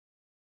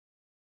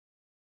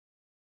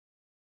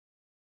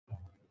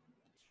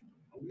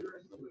leader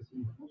has to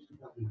listen, but most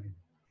importantly,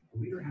 a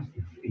leader has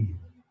to feel.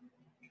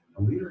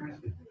 A leader has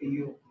to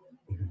feel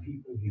what the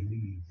people he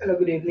leads. Hello,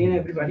 good evening,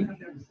 everybody. He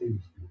doesn't have to say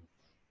this,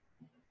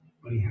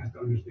 but he has to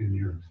understand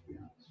their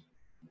experience.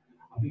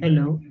 I'll be back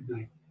Hello. at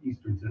midnight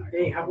Eastern tonight.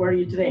 Hey, how are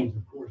you today?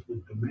 Of course,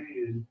 with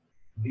Demand,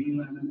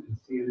 D11, and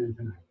CNN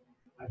tonight.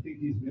 I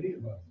think these many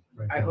of us.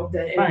 Right, I hope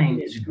that everything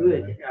Fine. is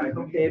good. I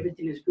hope that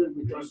everything is good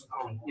with us.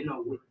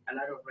 With a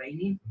lot of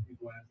raining.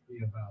 People ask me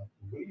about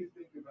what do you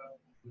think about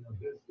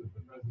this if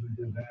the president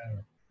did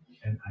that,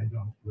 and I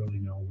don't really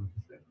know what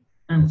to say.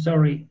 I'm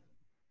sorry.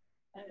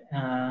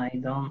 I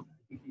don't.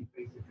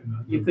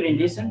 You couldn't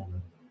listen?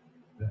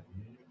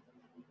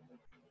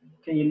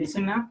 Can you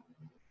listen now?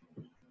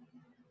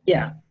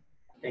 Yeah.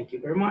 Thank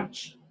you very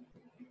much.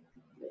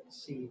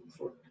 Let's see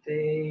for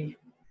today.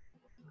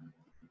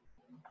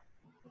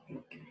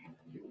 Okay.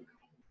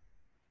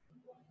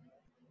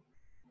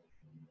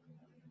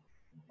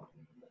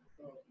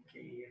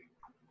 Okay.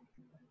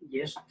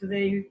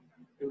 Yesterday,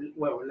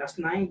 well, last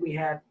night we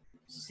had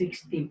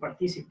 16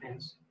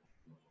 participants.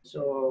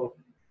 So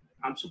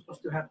I'm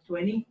supposed to have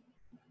 20,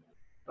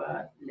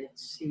 but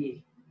let's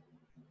see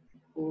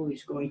who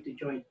is going to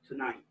join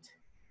tonight.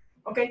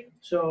 Okay,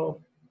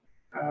 so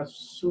as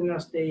soon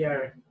as they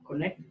are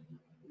connected,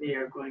 they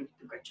are going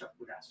to catch up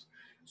with us.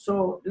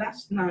 So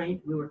last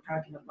night we were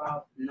talking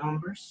about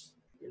numbers,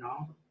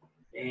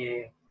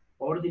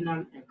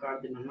 ordinal and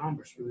cardinal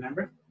numbers,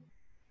 remember?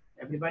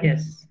 Everybody?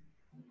 Yes.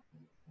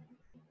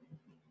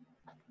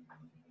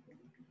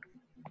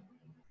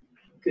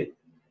 Good.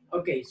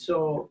 Okay,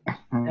 so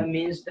that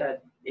means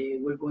that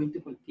we're going to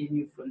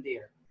continue from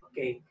there.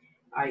 Okay,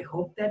 I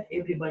hope that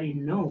everybody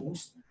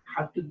knows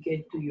how to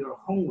get to your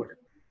homework.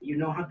 You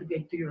know how to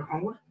get to your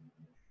homework?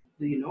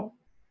 Do you know?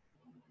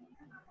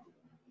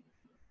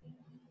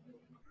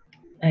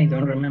 I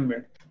don't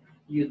remember.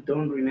 You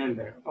don't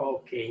remember.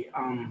 Okay.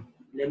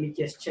 Let me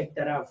just check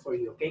that out for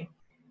you. Okay.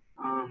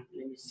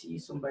 Let me see.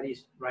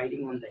 Somebody's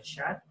writing on the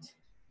chat.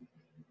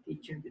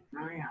 Teacher, good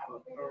night. I have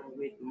a problem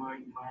with my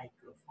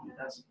microphone.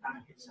 That's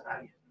Angel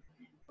Sarabia.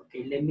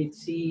 Okay. Let me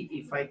see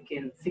if I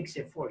can fix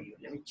it for you.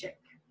 Let me check.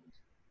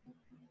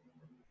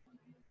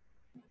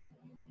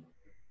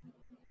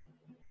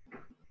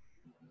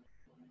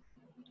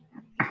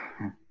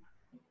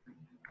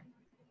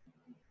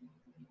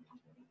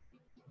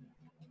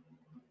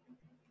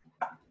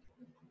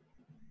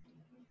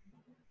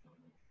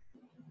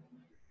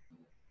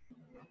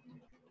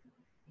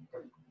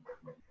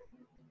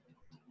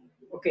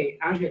 Okay,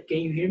 Angel, can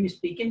you hear me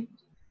speaking?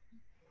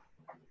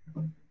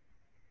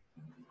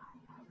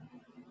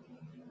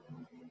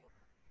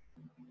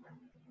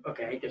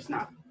 Okay, I guess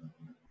not.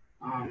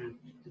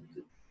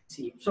 Let's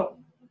see. So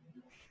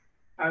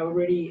I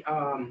already,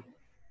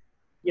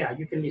 yeah,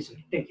 you can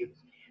listen. Thank you.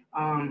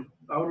 I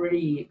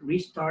already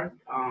restart,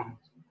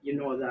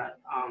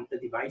 the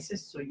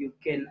devices so you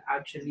can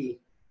actually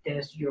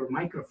test your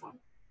microphone.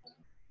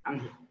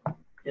 Angel,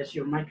 test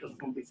your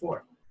microphone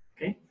before,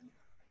 okay?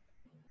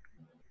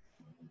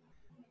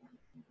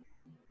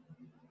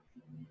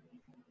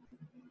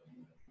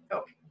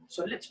 Okay,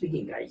 so let's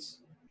begin, guys.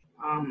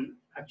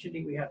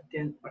 Actually, we have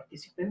 10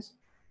 participants.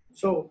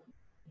 So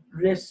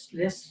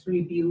let's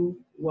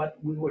review what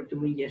we were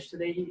doing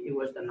yesterday. It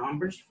was the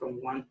numbers from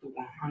 1 to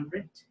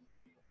 100.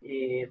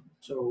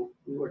 So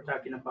we were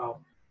talking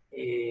about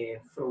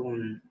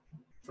from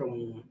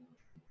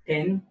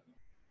 10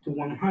 to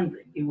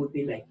 100. It would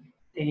be like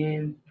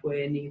 10,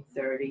 20,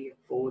 30,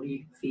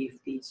 40,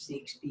 50,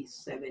 60,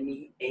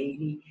 70,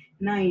 80,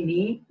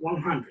 90,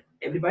 100.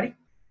 Everybody?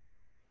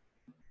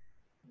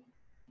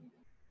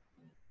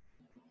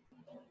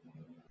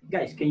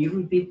 Guys, can you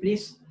repeat,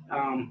 please?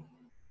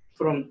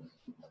 From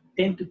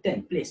 10 to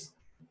 10, please.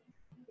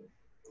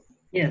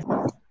 Yes.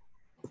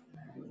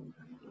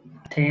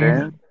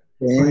 10,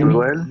 10,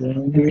 12,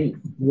 20,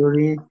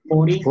 30,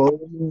 40,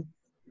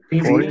 50,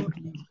 40,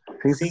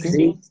 50,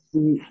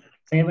 60,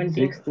 70,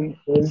 60,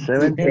 70,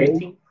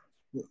 70,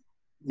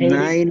 80,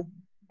 80,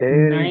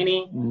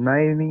 90,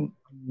 90,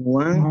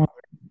 100.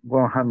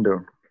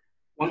 100.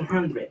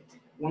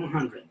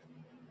 100.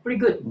 Pretty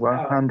good.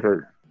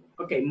 100.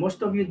 Okay,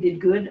 most of you did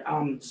good.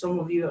 Some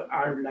of you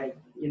are like,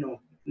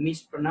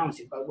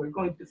 mispronouncing, but we're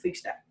going to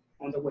fix that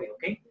on the way,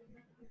 okay?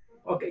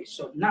 Okay,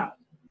 so now,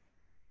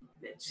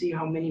 let's see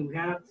how many we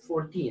have.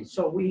 14.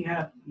 So we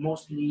have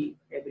mostly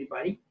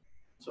everybody.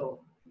 So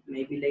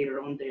maybe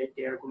later on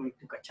they are going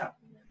to catch up.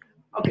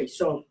 Okay,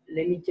 so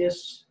let me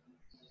just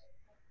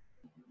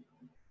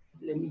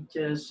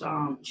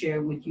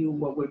share with you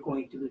what we're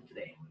going to do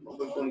today, what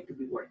we're going to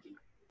be working.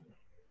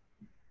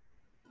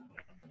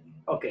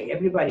 Okay,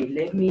 everybody,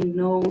 let me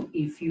know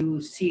if you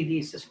see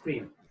this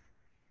screen.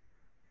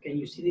 Can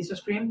you see this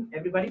screen,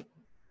 everybody?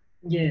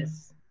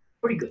 yes.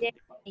 Pretty good. Yeah,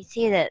 I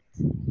see that.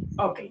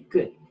 Okay,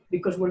 good.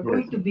 Because we're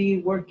going to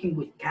be working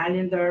with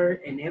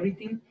calendar and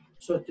everything.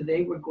 So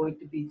today we're going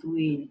to be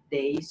doing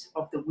days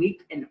of the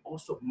week and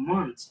also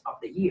months of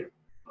the year.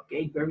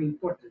 Okay, very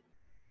important.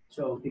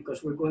 So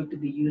because we're going to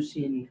be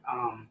using,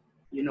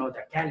 the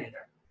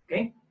calendar.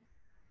 Okay.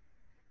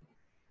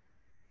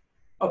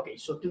 Okay,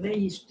 so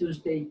today is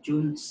Tuesday,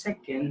 June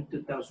 2nd,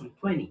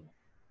 2020.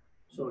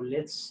 So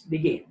let's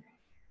begin.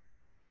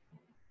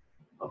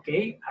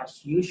 Okay,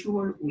 as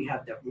usual, we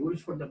have the rules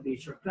for the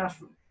virtual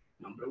classroom.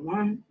 Number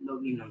one,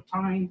 log in on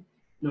time.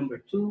 Number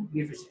two,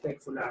 be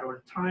respectful at all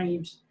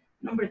times.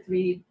 Number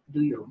three,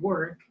 do your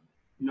work.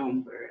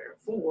 Number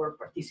four,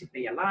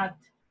 participate a lot.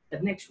 The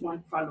next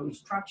one, follow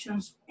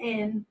instructions.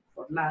 And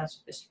for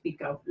last,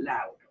 speak out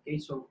loud. Okay,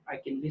 so I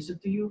can listen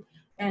to you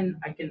and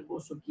I can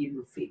also give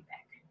you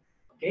feedback.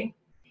 Okay,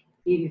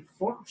 if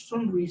for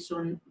some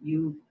reason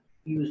you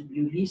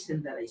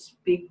listen that I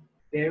speak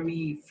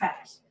very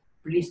fast,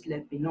 please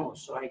let me know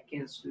so I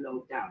can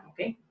slow down,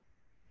 okay?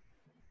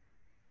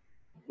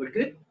 We're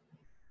good?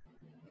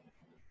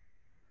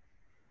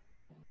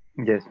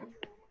 Yes.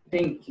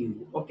 Thank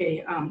you.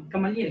 Okay,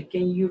 Gamaliel,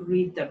 can you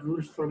read the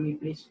rules for me,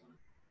 please?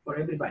 For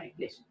everybody,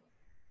 please.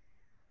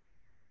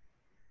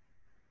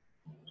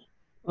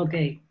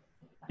 Okay.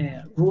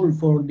 Rule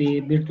for the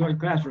virtual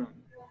classroom.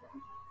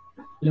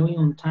 Log in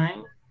on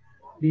time.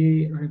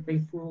 Be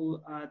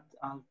respectful at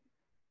all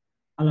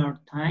our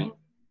time.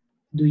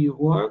 Do your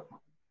work.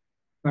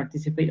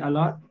 Participate a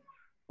lot.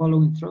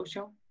 Follow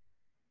instruction.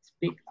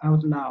 Speak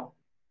out loud.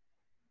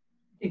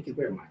 Thank you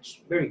very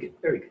much. Very good,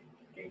 very good.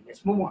 Okay,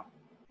 let's move on.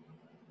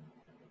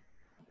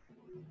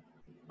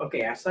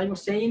 Okay, as I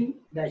was saying,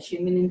 the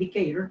achievement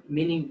indicator,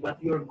 meaning what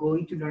you're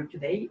going to learn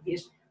today,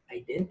 is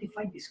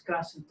identify,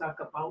 discuss, and talk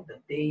about the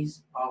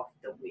days of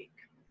the week.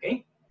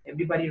 Okay,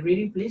 everybody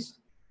reading, please.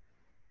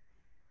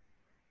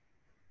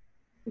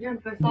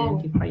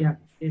 Identify a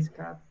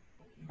discuss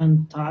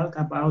and talk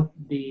about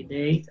the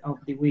days of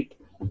the week.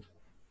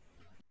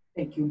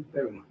 Thank you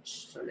very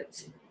much. So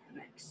let's see,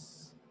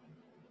 next.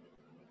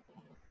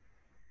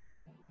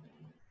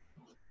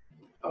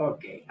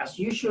 Okay, as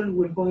usual,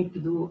 we're going to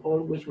do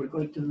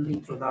the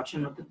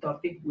introduction of the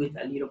topic with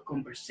a little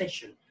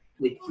conversation,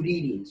 with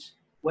greetings.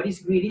 What is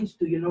greetings?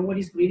 Do you know what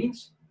is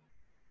greetings?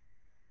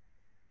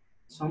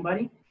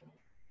 Somebody?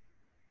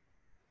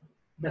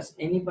 Does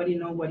anybody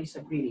know what is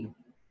a greeting?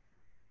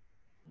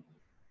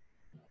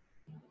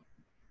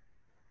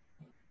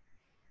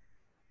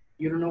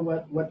 You don't know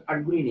what are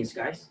greetings,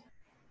 guys?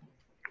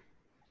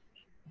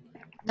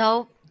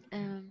 No.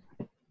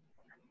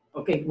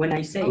 Okay, when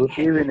I say, Good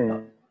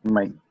evening,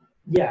 Mike.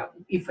 yeah,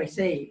 if I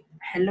say,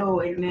 hello,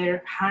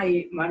 Elmer,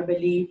 hi,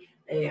 Marbeli,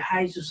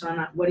 hi,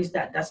 Susana, what is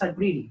that? That's a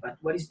greeting, but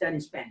what is that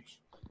in Spanish?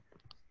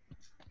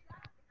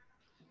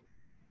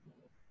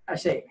 I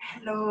say,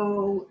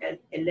 hello,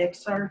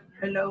 Alexa,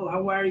 hello,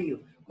 how are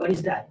you? What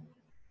is that?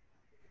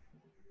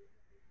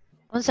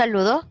 Un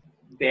saludo.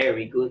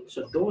 Very good.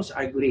 So those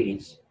are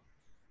greetings.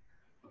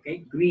 Okay,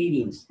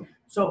 greetings.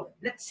 So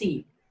let's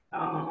see.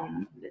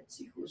 Let's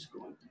see who's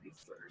going to be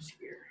first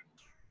here.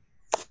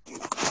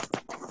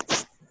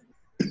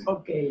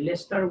 Okay,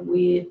 let's start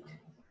with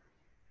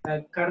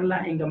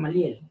Carla and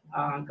Gamaliel.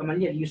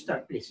 Gamaliel, you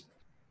start, please.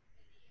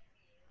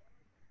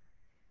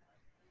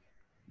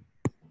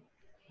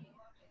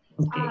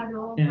 Okay.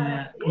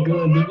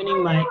 Good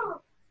evening, Mike.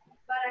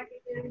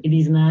 It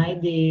is nice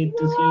to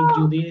see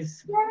you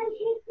this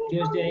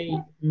Tuesday,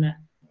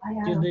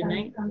 Tuesday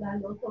night.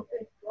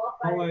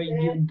 How are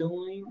you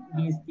doing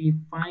this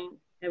fine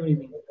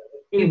evening?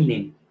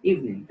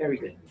 Evening. Very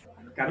good.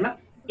 Carla?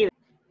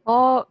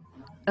 Oh,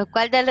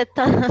 ¿cuál de los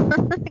dos?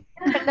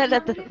 ¿Cuál de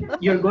los dos?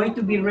 You're going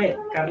to be red,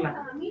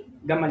 Carla.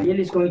 Gamaliel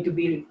is going to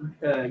be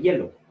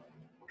yellow.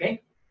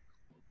 Okay?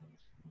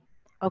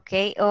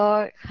 Okay,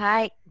 or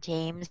hi,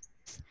 James.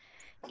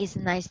 It's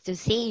nice to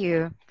see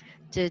you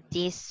to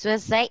this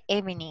Tuesday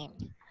evening.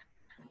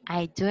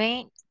 I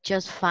doing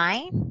just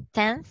fine.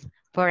 Thanks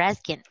for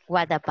asking.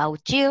 What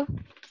about you?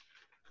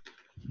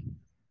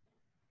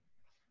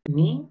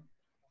 Me?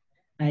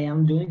 I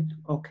am doing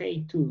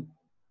okay too.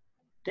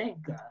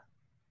 Thank God.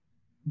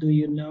 Do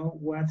you know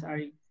what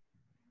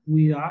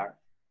we are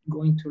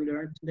going to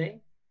learn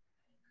today?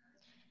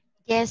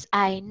 Yes,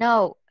 I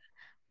know.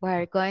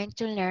 We're going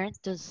to learn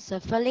to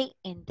safely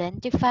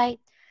identify,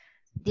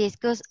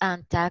 discuss,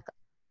 and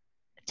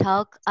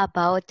talk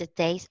about the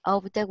days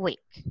of the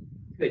week.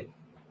 Good.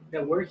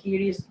 The word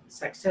here is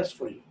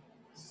successfully.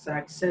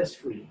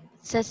 Successfully.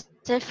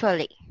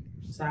 Successfully.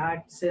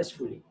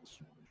 Successfully.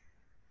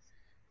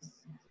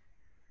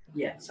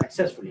 Yeah,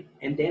 successfully.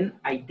 And then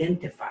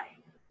identify.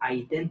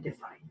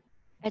 Identify.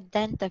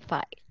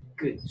 Identify.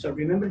 Good. So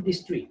remember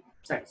these three.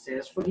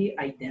 Successfully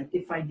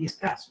identify,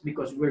 discuss,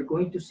 because we're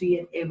going to see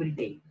it every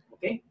day.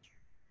 Okay?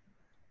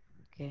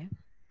 Okay.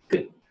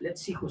 Good.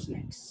 Let's see who's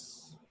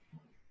next.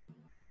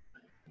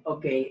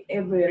 Okay,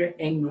 Ever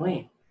and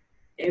Noé.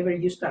 Ever,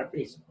 you start,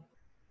 please.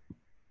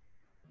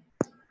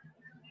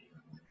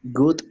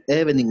 Good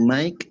evening,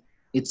 Mike.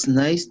 It's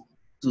nice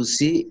to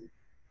see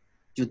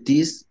you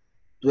this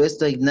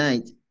Tuesday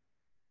night.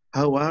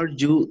 How are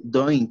you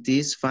doing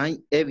this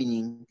fine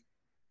evening?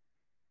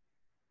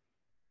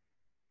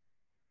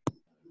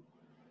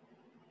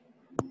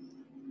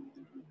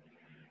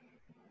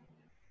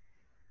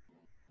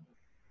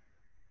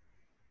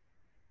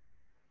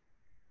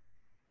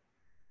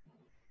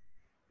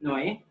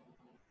 Noé?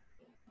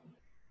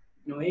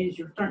 Noe, it's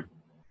your turn.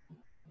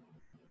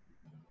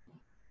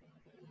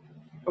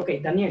 Okay,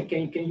 Daniel,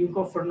 can you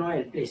go for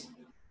Noel, please?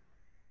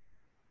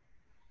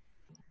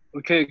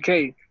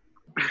 Okay.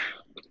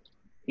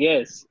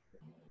 Yes,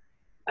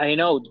 I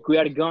know we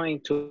are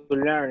going to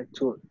learn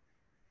to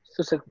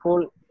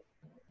successful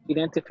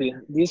identify,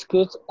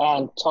 discuss,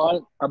 and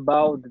talk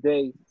about the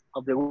days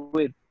of the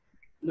week.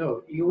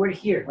 No, you were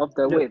here. Of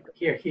the Look,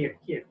 week. here.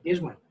 This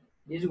one.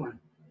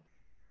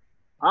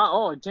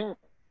 Jen.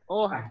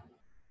 Oh, Ah,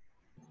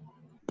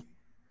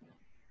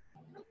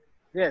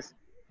 yes.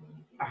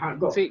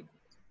 go. See.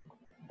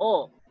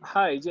 Oh,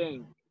 hi,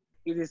 Jane.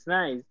 It is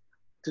nice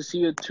to see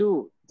you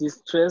too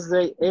this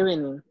Tuesday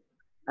evening.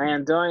 I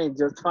am doing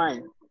just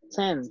fine.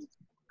 Thanks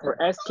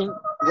for asking.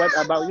 What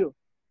about you?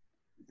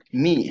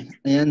 Me,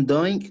 I am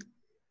doing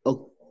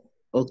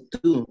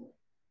too.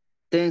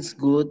 Thanks,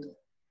 good.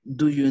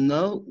 Do you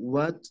know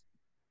what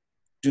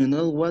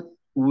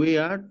we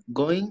are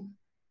going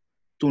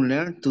to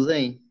learn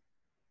today?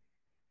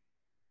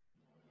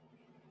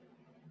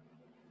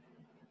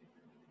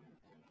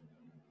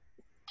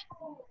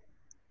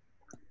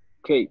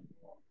 Okay.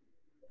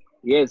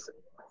 Yes.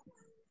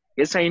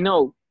 Yes, I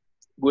know.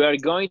 We are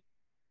going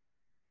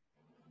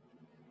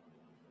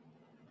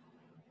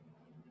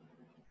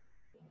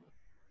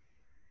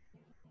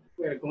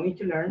We are going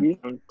to learn.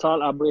 to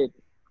talk about it.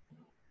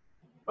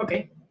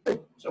 Okay,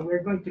 so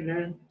we're going to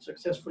learn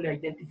successfully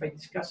identify,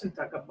 discuss, and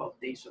talk about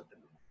days of the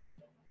week.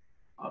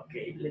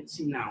 Okay, let's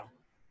see now.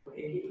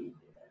 Wait,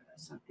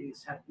 something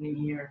is happening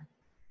here.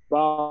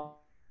 About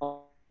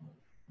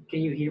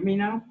Can you hear me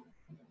now?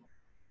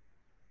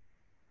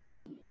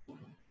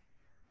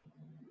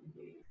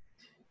 Wait,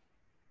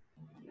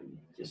 let me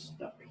just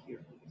stop it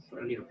here for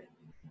a little bit.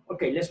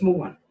 Okay, let's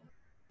move on.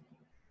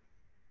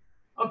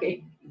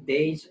 Okay,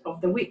 days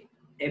of the week.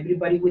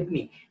 Everybody with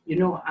me. You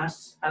know,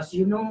 as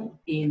you know,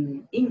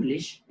 in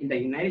English, in the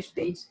United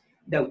States,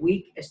 the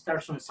week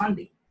starts on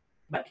Sunday.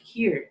 But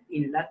here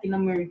in Latin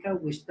America,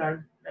 we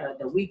start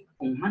the week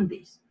on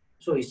Mondays.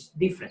 So it's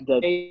different.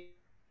 the day.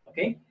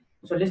 Okay,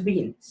 so let's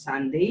begin.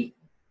 Sunday,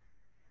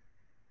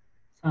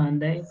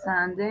 Sunday,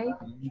 Sunday,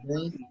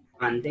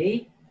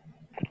 Monday,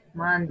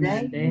 Monday,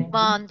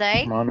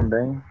 Monday,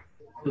 Monday,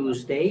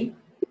 Tuesday,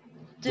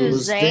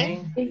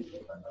 Tuesday, Tuesday,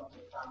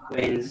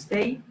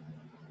 Wednesday, Wednesday,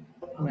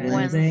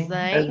 Wednesday,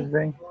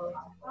 Wednesday,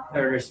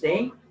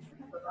 Thursday, Thursday,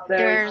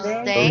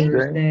 Thursday, Thursday,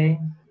 Thursday,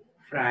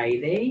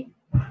 Friday,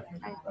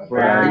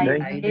 Friday,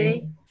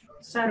 Friday,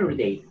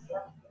 Saturday,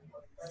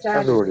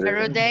 Saturday, Saturday,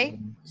 Saturday.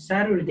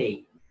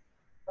 Saturday,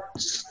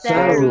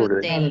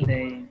 Saturday,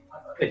 Saturday,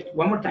 Good.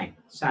 One more time.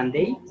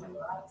 Sunday,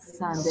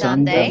 Sunday,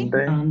 Sunday,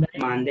 Sunday, Sunday,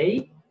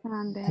 Monday,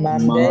 Monday,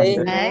 Monday,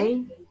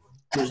 Monday,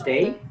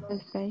 Tuesday,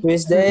 Tuesday,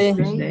 Tuesday,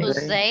 Tuesday,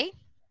 Tuesday,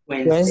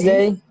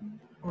 Wednesday,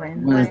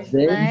 Wednesday,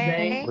 Wednesday,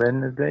 Wednesday,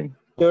 Wednesday,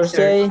 Thur-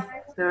 Thursday,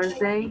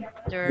 Thursday,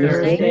 Thursday,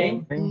 Thursday, Thursday,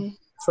 Thursday,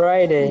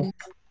 Friday,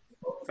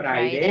 Friday,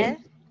 Friday,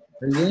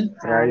 Friday, Friday,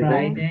 Friday,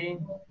 Friday,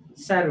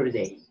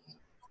 Saturday.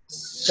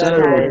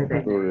 Saturday,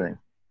 Saturday. Saturday.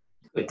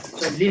 Good.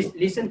 So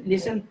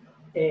listen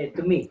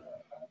to me.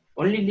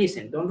 Only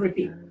listen. Don't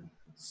repeat.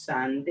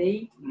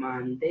 Sunday,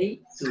 Monday,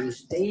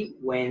 Tuesday,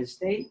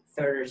 Wednesday,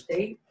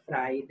 Thursday,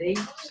 Friday,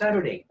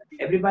 Saturday.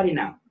 Everybody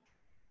now.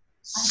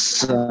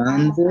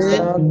 Sunday,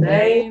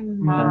 Sunday,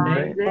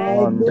 Monday, Sunday, Monday,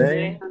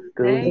 Monday,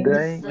 Tuesday, Tuesday,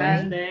 Tuesday,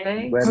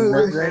 Wednesday, Wednesday, Wednesday,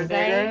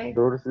 Thursday, Thursday,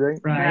 Thursday,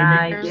 Friday,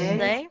 Friday, Thursday,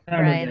 Saturday.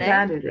 Friday,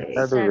 Saturday. Saturday.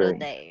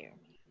 Saturday.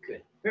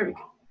 Good. Very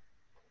good.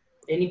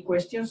 Any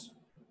questions?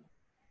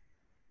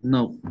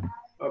 no,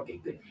 Okay,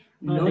 good.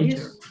 No,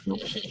 teacher.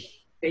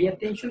 Notice, pay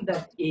attention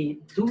that a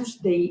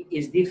Tuesday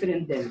is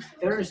different than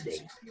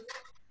Thursday.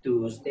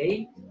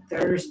 Tuesday,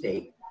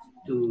 Thursday,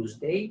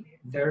 Tuesday,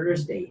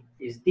 Thursday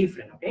is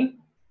different, okay?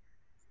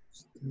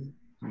 Yes.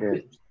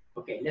 Good.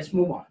 Okay, let's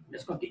move on.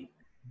 Let's continue.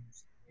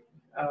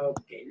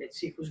 Okay, let's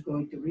see who's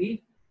going to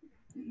read.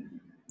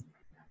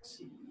 Let's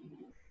see.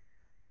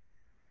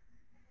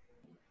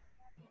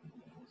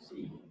 Let's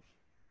see.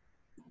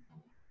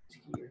 It's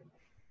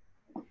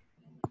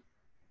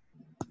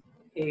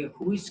here.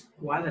 Who is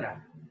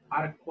Quadra?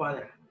 R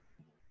Quadra.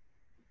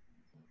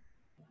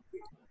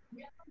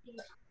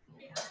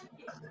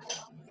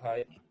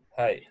 Hi.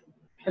 Hi.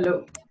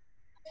 Hello.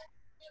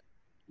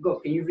 Go.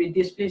 Can you read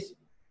this, please?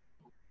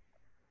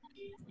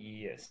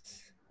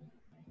 Yes.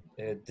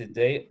 The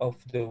day of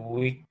the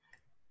week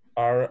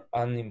are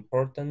an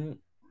important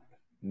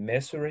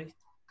measure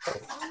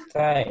of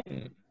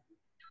time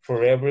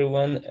for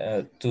everyone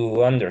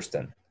to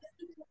understand.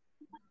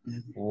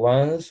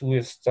 Once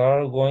we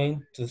start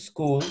going to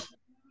school,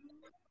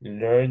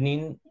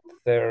 learning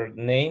their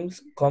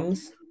names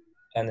comes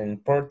an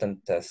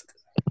important task.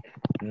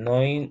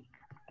 Knowing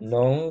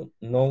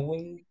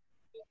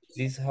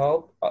this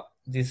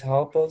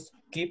help us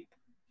keep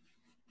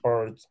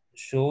our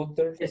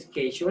shoulders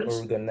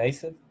Schedules.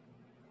 organized,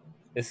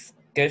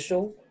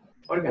 schedule,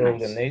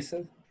 Organize.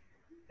 organized,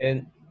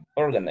 and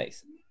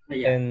organized,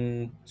 Yeah.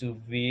 and to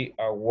be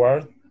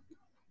aware,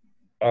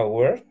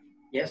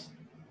 Yes.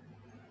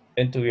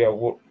 and to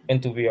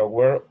be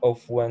aware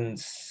of when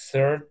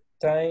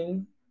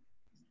time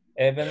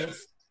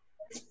events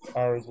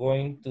are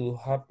going to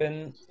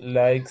happen,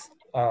 like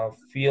a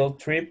field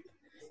trip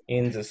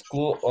in the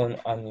school on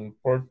an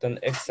important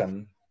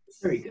exam.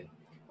 Very good.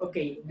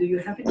 Okay, do you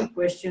have any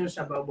questions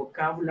about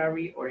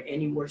vocabulary or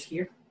any words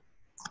here?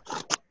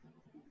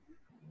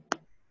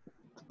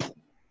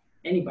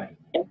 Anybody?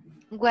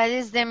 What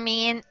is the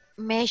mean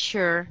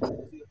measure?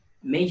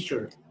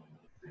 Measure,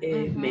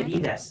 Mhm.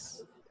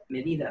 medidas,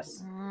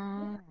 medidas.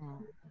 Mm.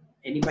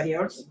 Anybody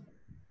else?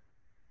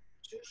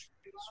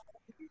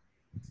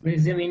 What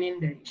is the meaning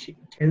the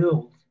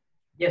schedule?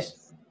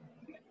 Yes.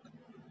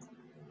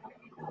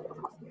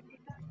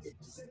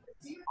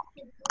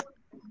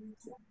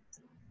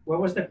 What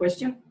was the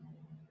question?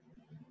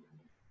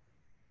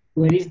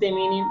 What is the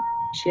meaning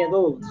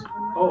schedules?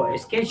 Oh,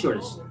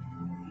 schedules.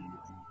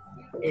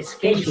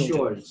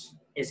 Schedules.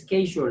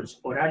 Schedules.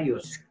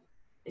 Horarios.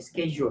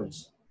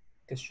 Schedules.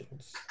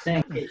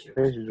 Thank you.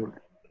 Schedules.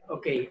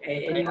 Okay,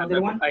 any I have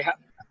other one?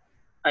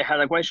 I had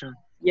a question.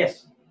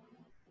 Yes.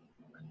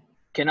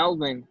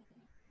 Kenelvin.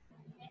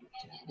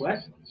 What?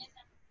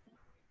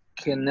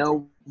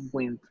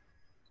 Kenelvin.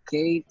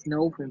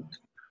 Kenelvin.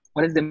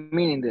 What is the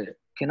meaning there?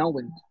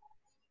 Kenelvin.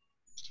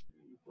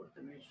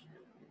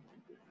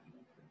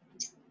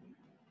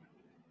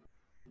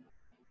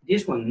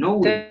 This one,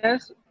 knowing.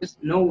 Yes.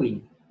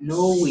 Knowing.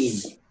 Knowing.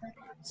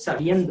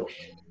 Sabiendo.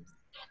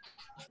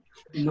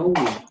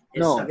 Knowing. Es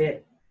No.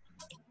 saber.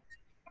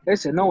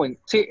 Ese, knowing.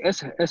 Sí,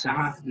 ese.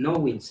 Ajá,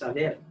 knowing,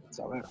 saber.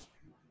 Saber.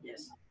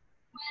 Yes.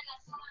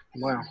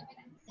 Bueno.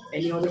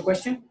 Any other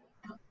question?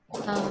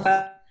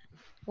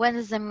 What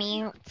does it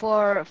mean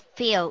for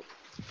field?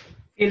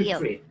 Field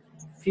trip.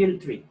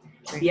 Field trip.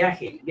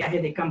 Viaje.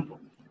 Viaje de campo.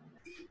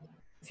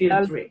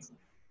 Field trip.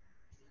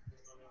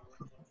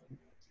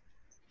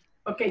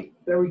 Okay,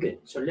 very good.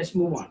 So let's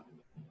move on.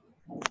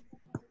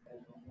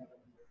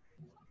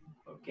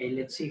 Okay,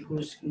 let's see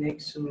who's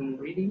next on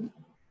reading.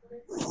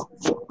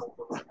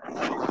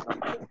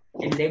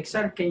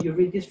 Alexa, can you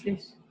read this,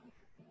 please?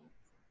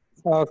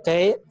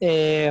 Okay.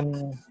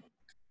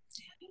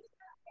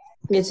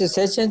 It's a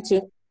session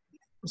to.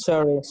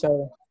 Sorry. It's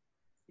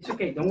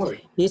okay. Don't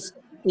worry. It's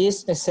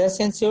a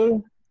session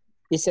tool.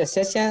 It's a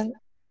session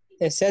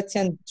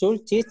to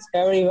teach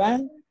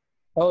everyone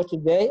how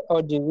today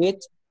or the week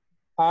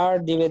are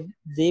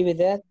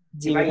divided.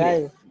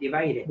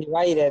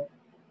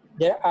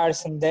 There are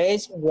some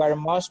days where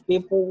most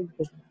people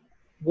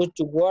go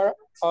to work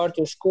or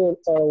to school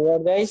or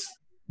work days,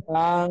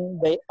 and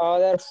the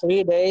other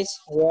 3 days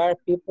where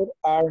people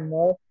are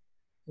more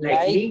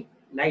likely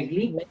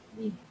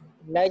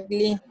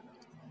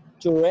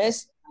to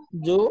rest,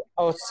 do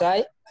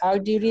outside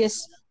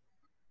activities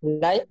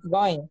like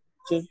going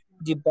to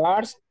the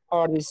bars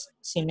or the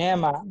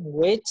cinema,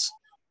 which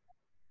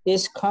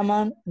is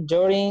common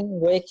during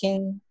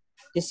working.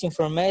 This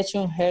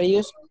information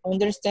helps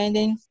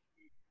understanding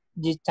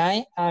the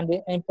time and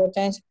the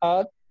importance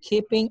of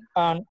keeping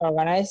an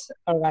organized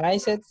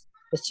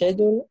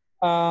schedule,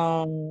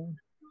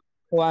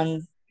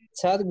 one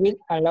that will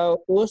allow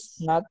us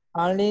not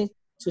only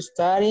to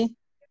study,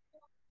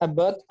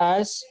 but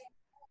also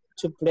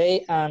to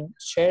play and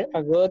share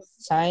a good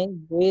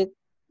time with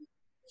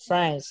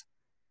friends.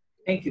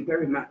 Thank you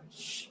very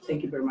much.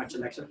 Thank you very much,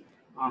 Alexa.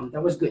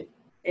 That was good.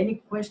 Any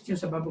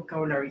questions about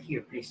vocabulary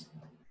here, please?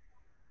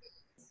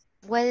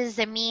 What does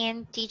it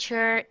mean,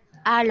 teacher?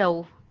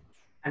 Allow.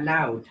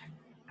 Allowed.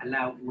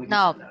 Allowed. What is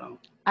No, allowed?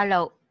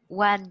 allow.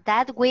 What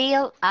that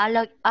will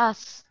allow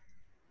us.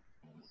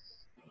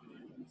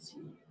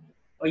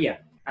 Oh yeah,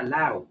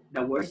 allow.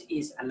 The word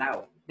is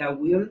allow. That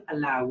will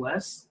allow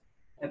us,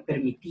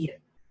 permitir.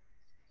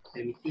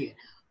 Permitir.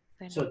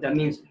 So that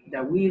means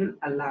that will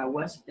allow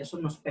us, eso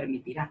nos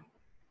permitirá.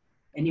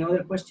 Any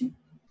other question?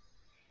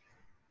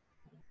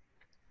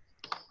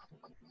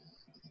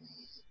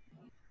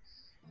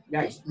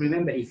 Guys,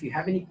 remember, if you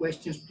have any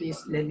questions,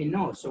 please let me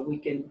know so we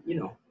can,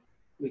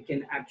 we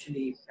can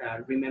actually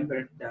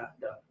remember the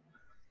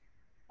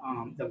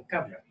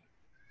vocabulary.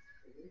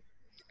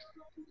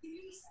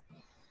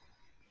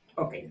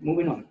 Okay,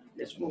 moving on.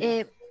 Let's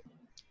move.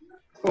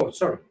 Oh,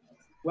 sorry.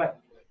 What?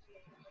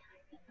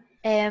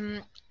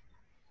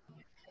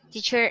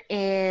 Teacher,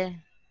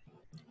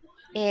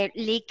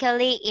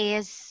 legally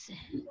is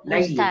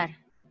gustar.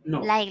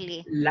 No.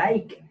 Likely.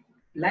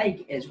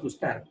 Like es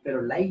gustar,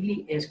 pero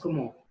likely es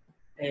como,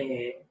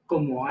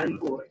 como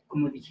algo,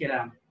 como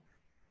dijera,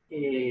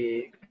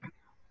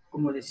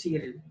 como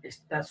decir,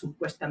 está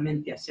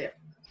supuestamente a hacer.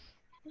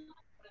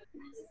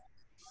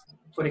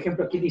 Por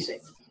ejemplo, aquí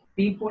dice,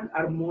 people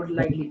are more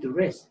likely to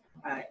rest.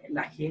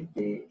 La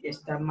gente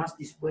está más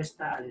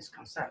dispuesta a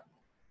descansar.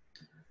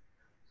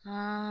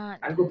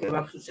 Algo que va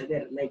a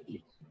suceder,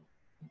 likely.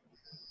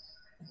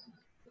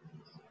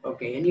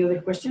 Okay, any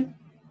other question?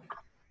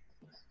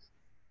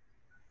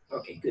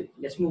 Okay, good.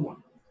 Let's move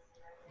on.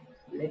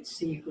 Let's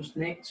see who's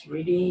next.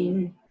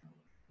 Reading.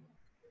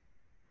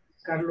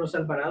 Carlos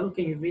Alvarado,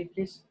 can you read,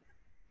 please?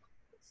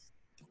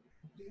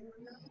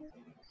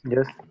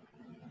 Yes.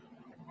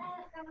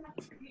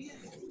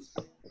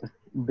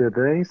 The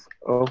days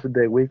of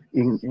the week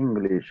in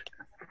English.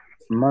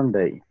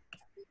 Monday.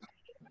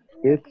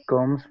 It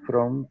comes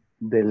from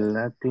the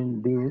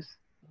Latin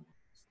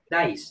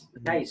dies,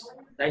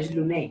 Dice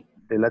lunae,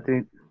 the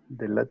Latin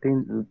the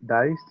Latin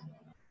dies,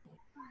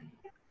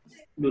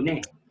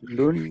 lunae.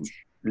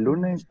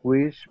 lune,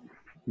 which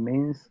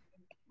means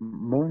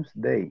moon's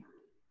day.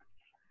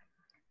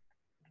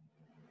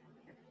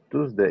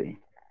 Tuesday.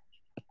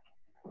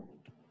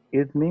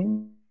 It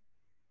means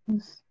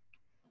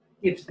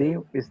Gives day.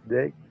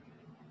 Tuesday,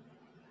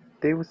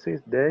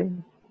 Tuesday,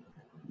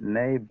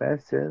 nay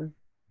vessel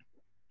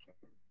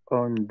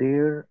on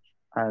deer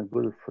a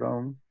good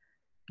from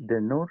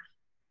the Norse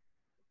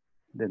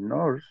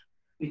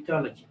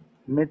Mythology.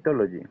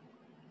 mythology.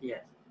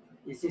 Yes.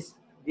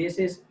 This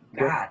is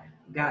Wed-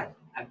 God,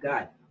 a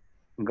God.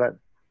 God,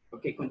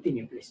 Okay,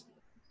 continue, please.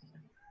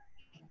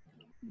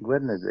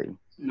 Wednesday,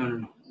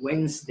 No.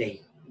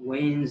 Wednesday.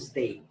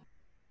 Wednesday.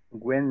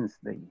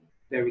 Wednesday,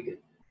 Very good.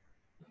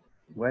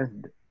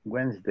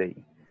 Wednesday.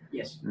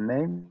 Yes.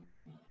 Name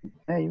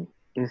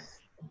is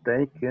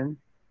taken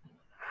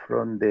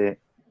from the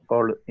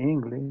Old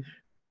English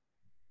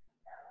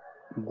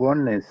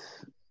Wednes-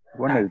 Tag.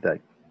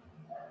 Wednesday,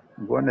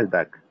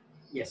 Wednesday,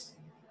 Yes.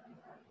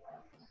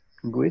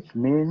 which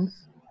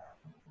means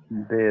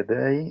the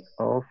day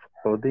of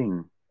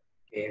Odin.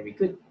 Very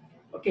good.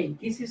 Okay,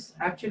 this is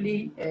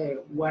actually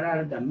what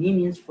are the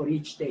meanings for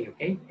each day,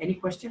 okay? Any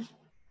questions?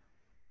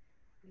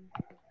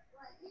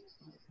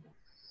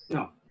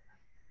 No.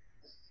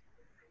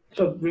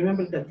 So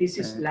remember that this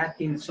is Uh,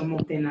 Latin, some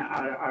of them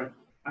are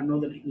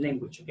another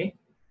language, okay?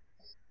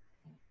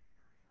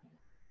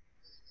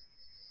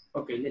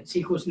 Okay, let's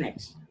see who's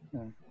next.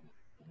 uh,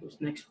 Who's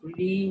next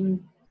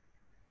reading?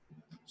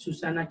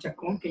 Susana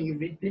Chacon, can you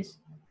read, please?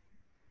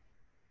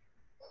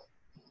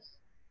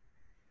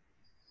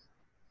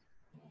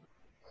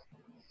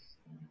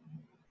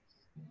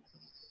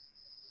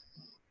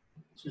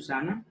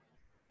 Susana?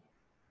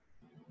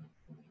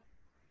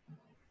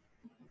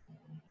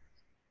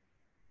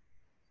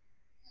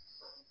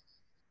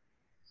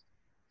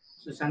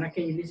 Susana,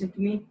 can you listen to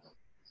me?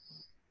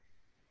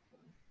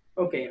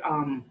 Okay,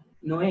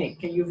 Noé,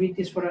 can you read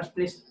this for us,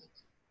 please?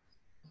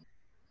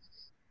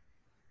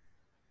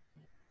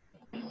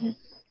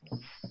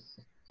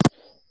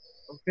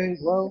 Okay,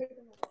 well,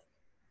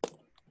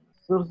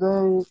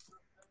 Thursday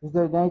is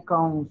the name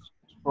comes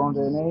from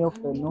the name of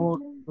the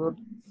North Third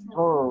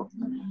Thor,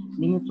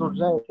 meaning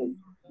Thursday.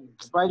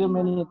 Friday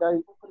meaning day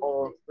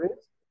or free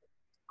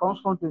comes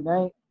from the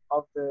name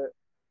of the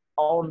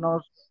Old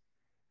Norse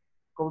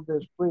called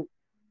the spring.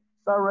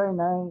 Saturday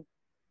name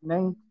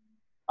named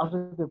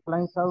after the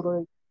plain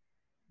Saturday.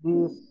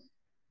 This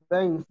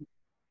day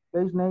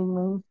day's name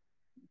means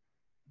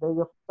day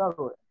of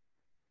Saturday.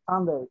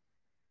 Sunday,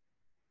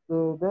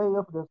 the day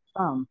of the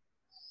sun,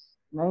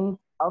 named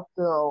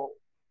after a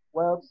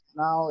well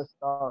now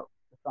star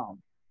the sun.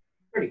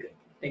 Very good.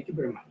 Thank you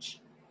very much.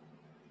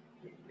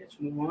 Okay, let's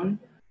move on.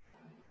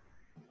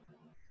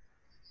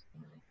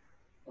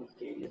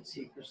 Okay, let's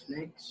see who's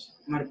next.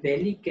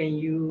 Marbelli, can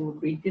you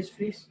read this,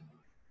 please?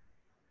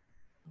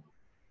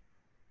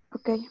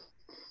 Okay,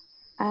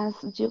 as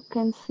you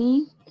can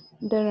see,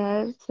 there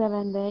are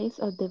 7 days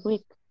of the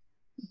week,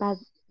 but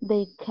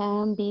they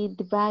can be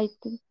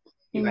divided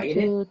Divided?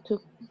 into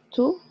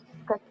two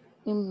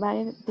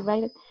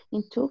divided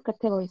in two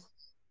categories: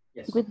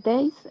 Yes.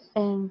 weekdays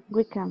and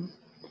weekend.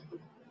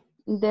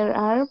 There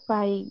are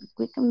 5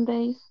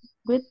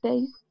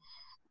 weekdays,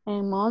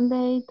 and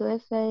Monday,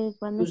 Tuesday,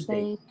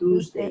 Wednesday,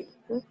 Tuesday.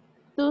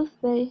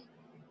 Tuesday,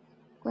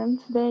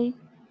 Wednesday,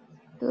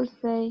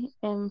 Thursday,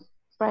 and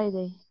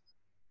Friday.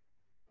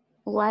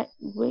 While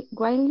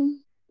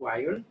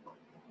While?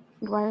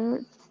 while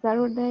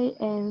Saturday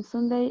and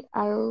Sunday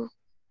are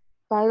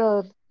part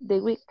of the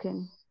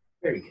weekend.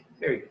 Very good,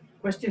 very good.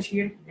 Questions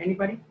here,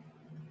 anybody?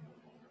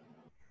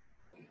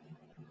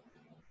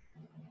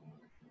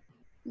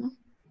 No?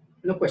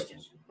 No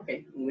questions.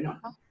 Okay, moving on.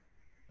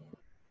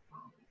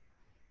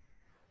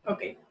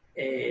 Okay,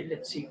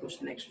 let's see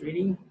who's next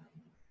reading.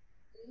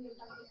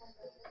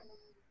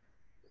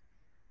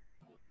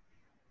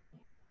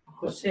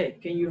 Jose,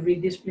 can you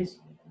read this, please?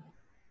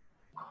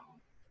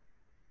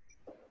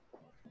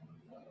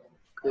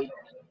 Okay.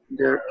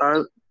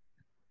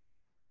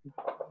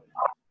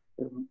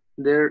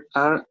 There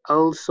are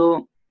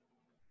also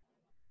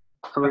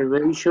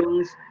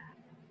abbreviations.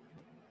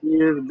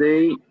 Here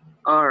they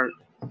are: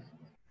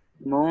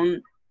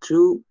 month,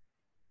 two,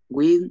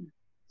 week,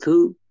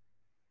 two,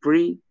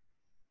 free,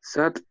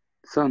 sat,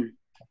 sun.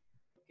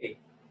 Okay,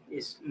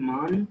 it's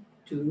man,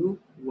 to,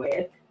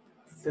 wet,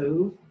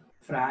 thu,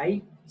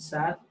 fry,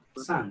 sat,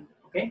 sun.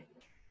 Okay,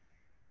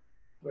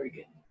 very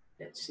good.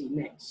 Let's see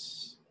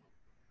next.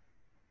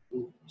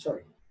 Ooh,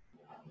 sorry.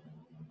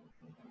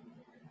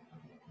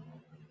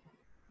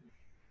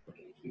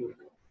 Okay, here we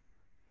go.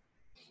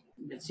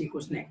 Let's see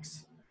who's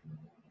next.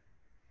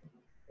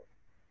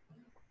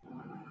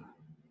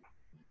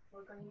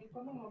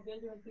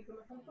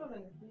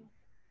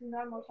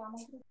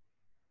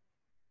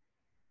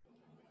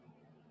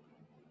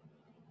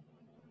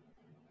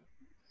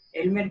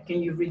 Elmer,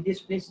 can you read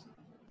this, please?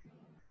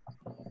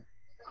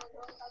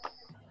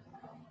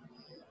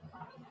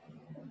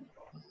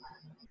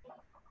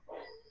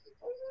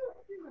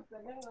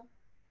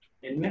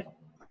 Elmer?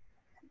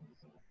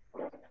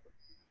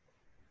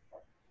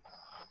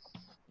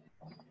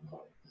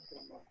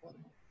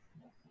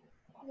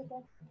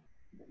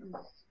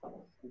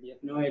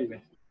 No,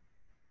 Elmer.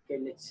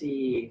 Okay, let's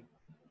see.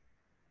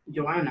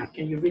 Joanna,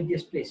 can you read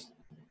this, please?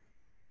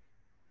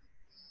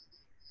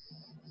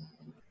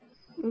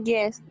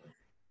 Yes.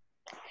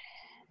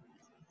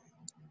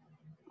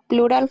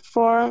 Plural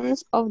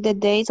forms of the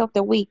days of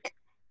the week.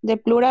 The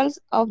plurals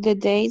of the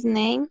days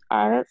named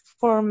are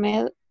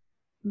formed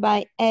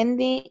by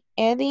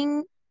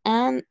adding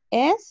an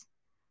s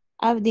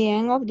at the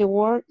end of the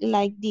word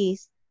like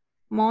this: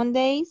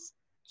 Mondays,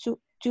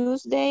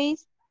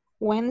 Tuesdays,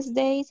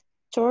 Wednesdays,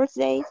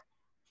 Thursdays,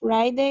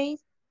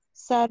 Fridays,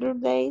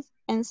 Saturdays,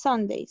 and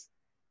Sundays.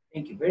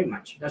 Thank you very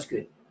much. That's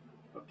good.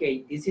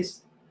 Okay, this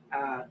is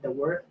the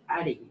word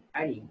adding,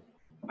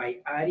 by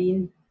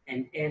adding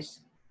an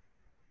S.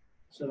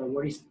 So the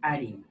word is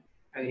adding,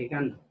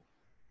 agregando.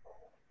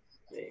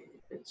 Okay,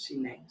 let's see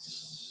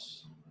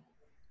next.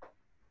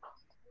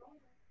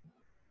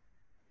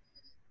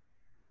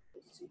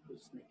 Let's see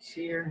who's next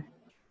here.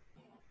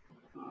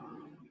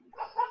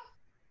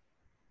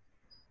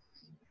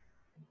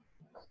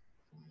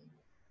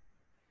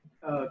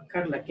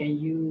 Carla, can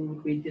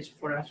you read this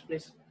for us,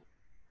 please?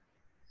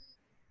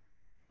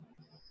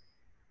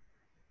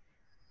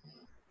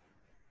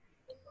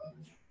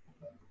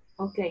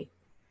 Okay.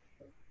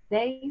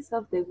 Days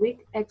of the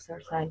week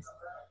exercise.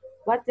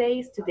 What day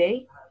is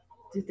today?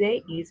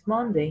 Today is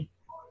Monday.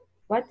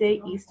 What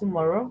day is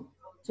tomorrow?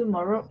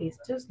 Tomorrow is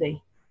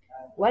Tuesday.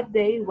 What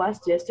day was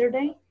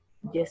yesterday?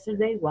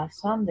 Yesterday was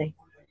Sunday.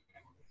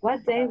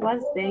 What day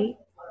was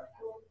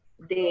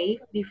day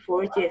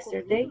before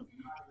yesterday?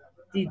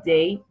 The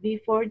day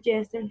before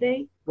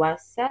yesterday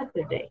was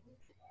Saturday.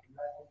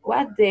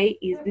 What day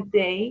is the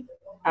day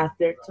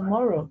after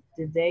tomorrow?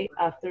 The day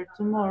after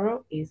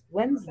tomorrow is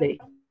Wednesday.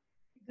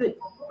 Good,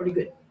 pretty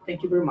good.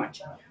 Thank you very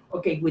much.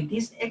 Okay, with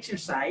this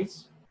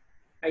exercise,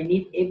 I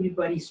need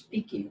everybody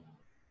speaking.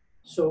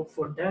 So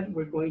for that,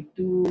 we're going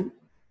to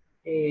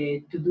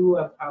do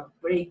a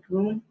break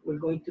room. We're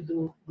going to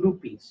do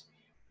groupings.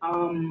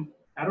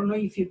 I don't know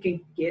if you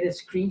can get a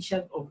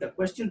screenshot of the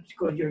questions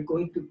because you're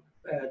going to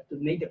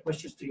make the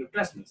questions to your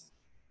classmates.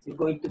 You're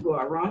going to go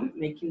around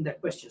making the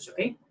questions,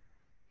 okay?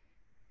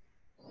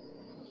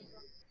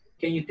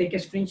 Can you take a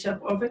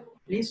screenshot of it,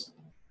 please?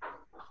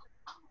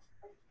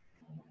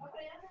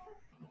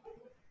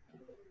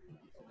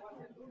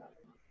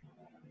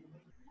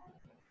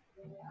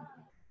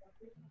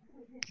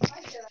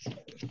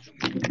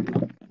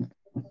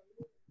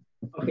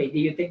 Okay, do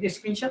you take the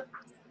screenshot?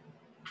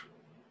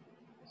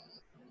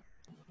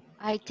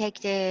 I take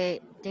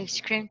the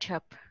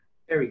screenshot.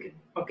 Very good.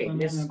 Okay,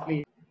 let's,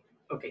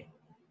 okay.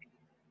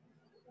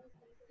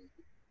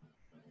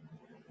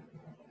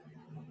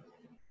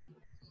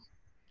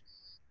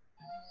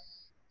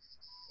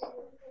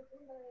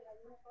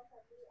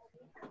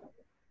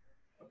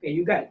 Okay,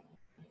 you got it.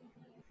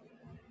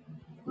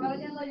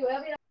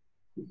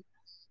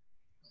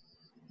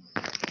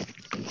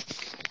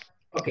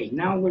 Okay,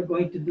 now we're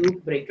going to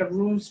do breakout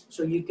rooms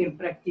so you can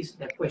practice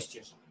the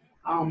questions.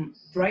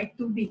 Try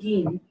to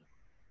begin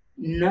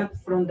not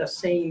from the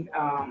same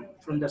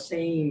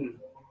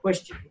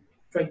question.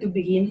 Try to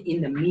begin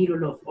in the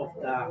middle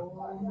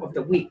of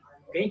the week.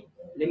 Okay,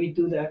 let me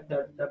do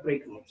the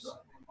break rooms.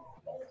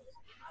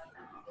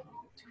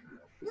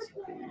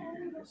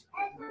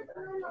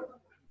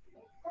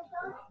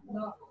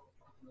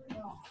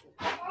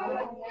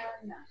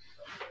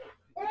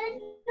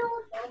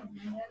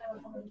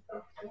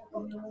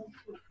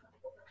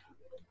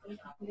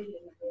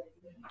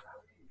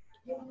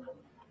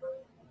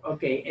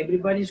 Okay,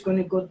 everybody's going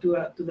to go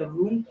to the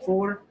room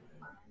for,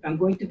 I'm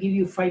going to give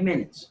you 5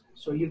 minutes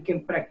so you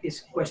can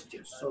practice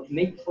questions. So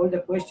make all the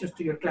questions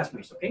to your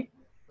classmates, okay?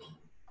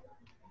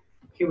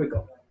 Here we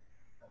go.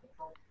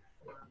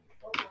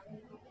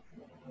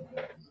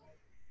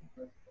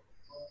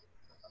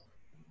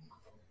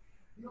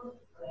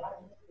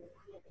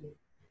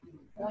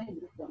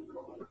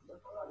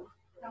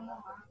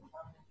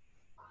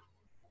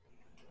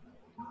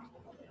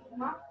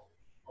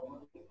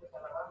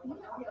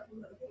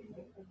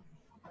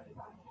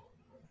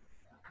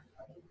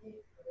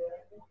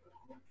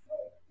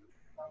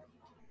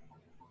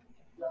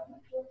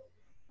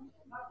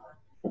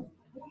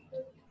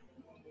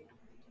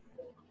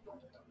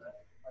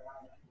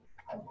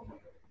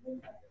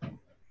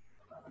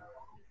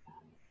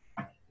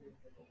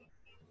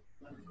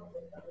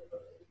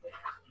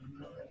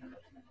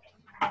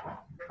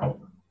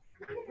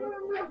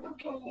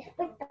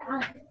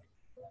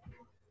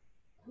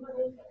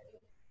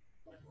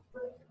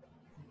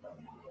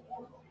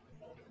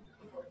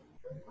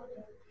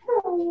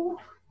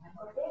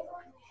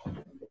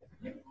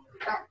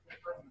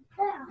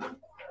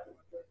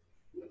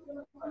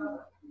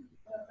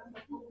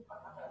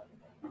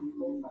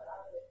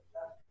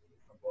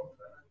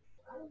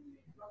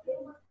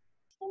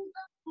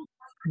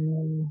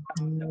 the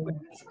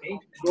questions, okay?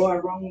 Go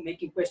around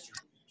making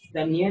questions.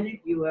 Daniel,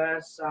 you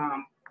ask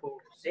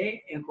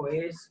Jose, and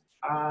Jose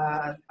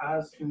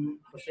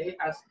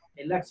as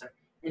Alexa,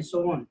 and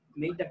so on.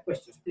 Make the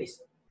questions, please.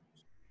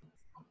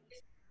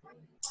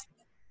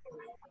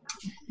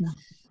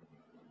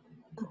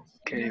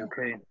 Okay,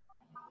 okay.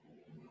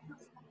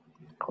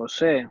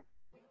 Jose,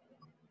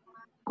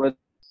 what?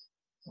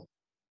 Do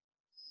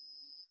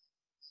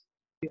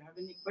you have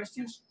any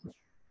questions?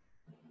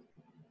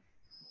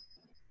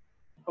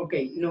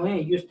 Okay, Noe,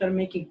 you start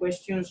making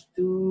questions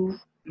to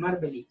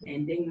Marbeli,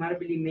 and then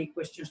Marbeli make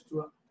questions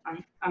to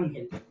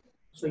Angel.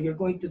 So you're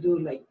going to do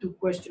like 2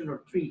 questions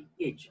or 3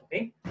 each,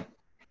 okay?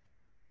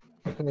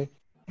 Okay.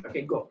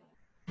 Okay, go.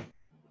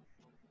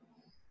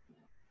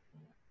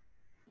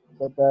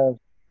 What does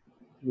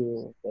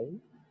you say?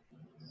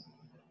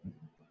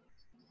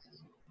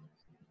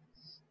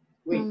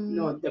 Wait,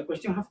 no, the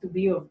question have to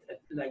be of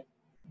like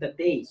the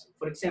days.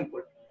 For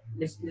example,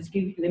 let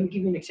me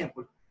give you an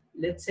example.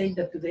 Let's say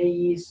that today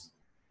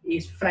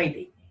is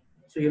Friday.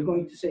 So you're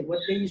going to say, what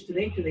day is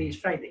today? Today is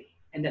Friday.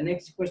 And the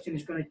next question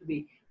is going to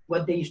be,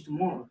 what day is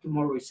tomorrow?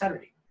 Tomorrow is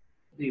Saturday.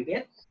 Do you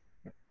get?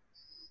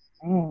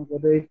 The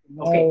day Okay.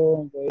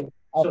 tomorrow, the day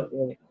So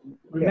after.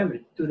 remember,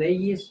 today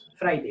is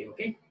Friday,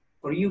 okay?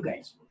 For you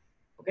guys,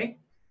 okay?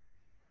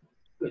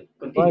 Good.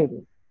 Continue.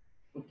 Friday.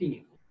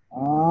 Continue.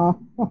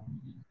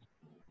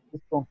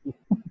 It's confused.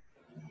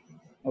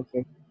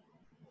 Okay.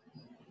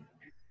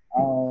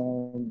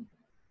 Um,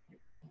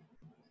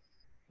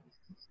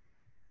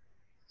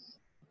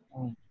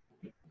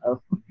 uh,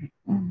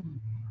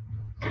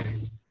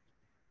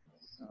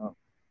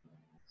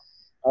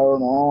 I don't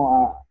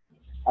know.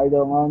 I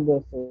don't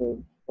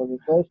understand for the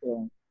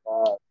question,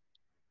 but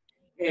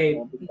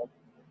Hey,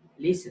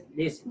 listen.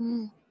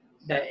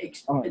 The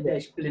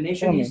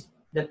explanation tell me. is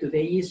that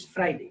today is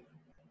Friday.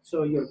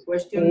 So your Today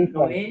question, is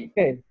Friday. Noé,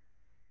 Okay.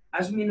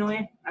 ask me,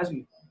 Noé, ask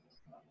me.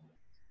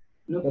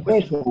 No, The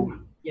question question. number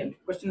 1. Yeah,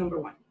 question number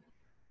 1.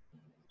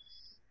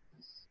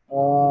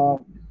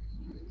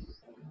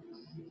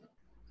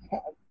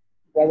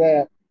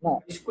 Whether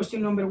no. It's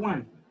question number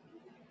 1.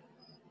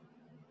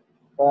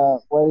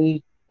 What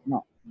is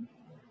no?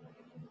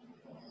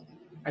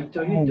 I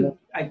told you to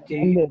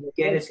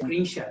get a question.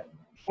 screenshot.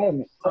 Tell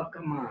me. Oh,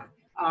 come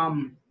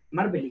on.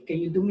 Marbeli, can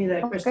you do me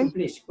that question,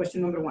 please?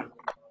 Question number 1.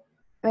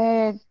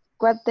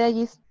 What day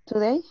is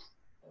today?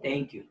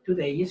 Thank you.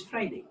 Today is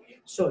Friday.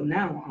 So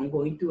now I'm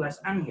going to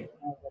ask Angel.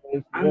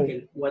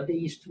 Angel, what day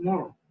is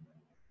tomorrow?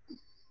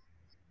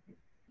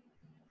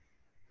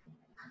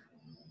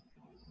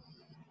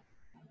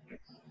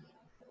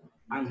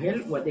 Angel,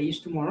 what day is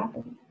tomorrow?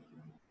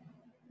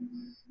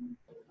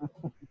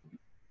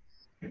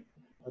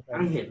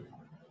 Angel.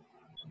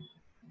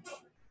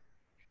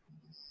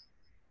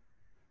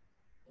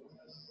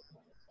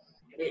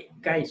 Hey,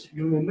 guys,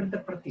 remember the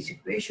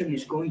participation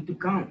is going to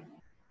count.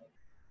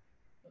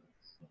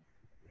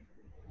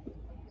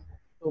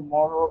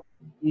 Tomorrow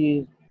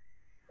is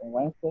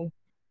Wednesday.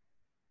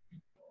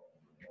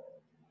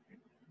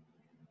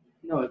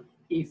 No,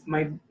 if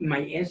my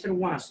answer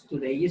was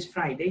today is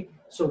Friday,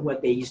 so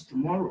what day is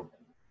tomorrow?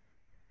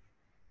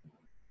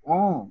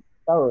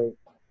 Sorry.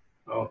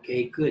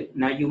 Okay, good.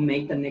 Now you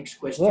make the next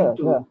question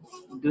do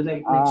the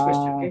next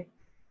question, okay?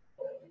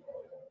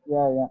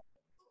 Yeah.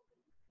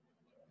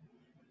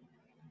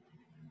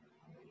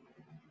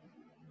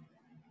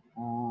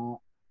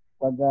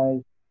 What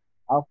day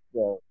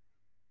after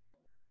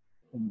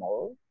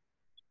tomorrow?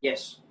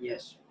 Yes.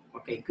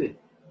 Okay, good.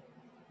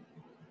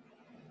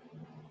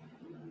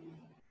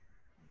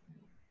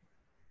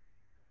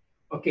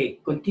 Okay,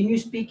 continue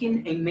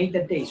speaking and make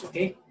the days,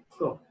 okay?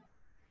 Go.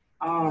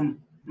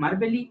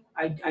 Marbeli,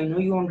 I know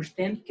you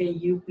understand. Can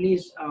you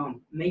please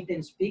make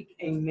them speak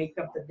and make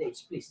up the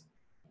dates, please?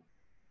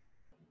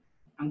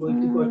 I'm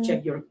going to go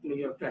check your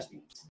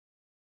classmates.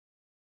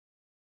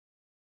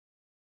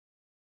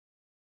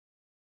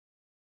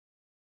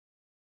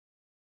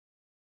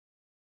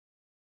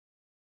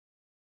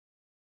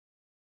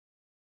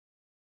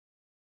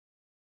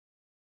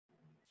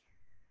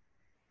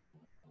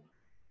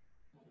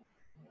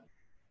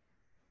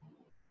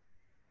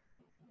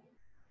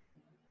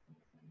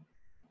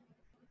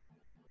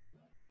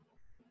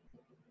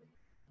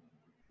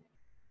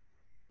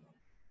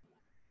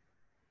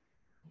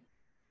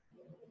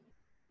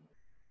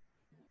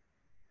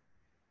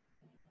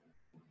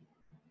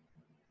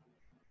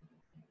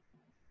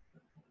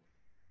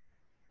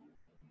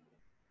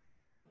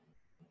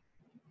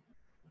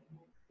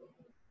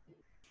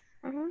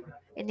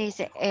 And they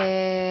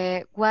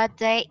say, what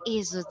day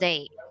is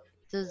today?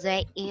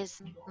 Today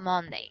is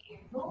Monday.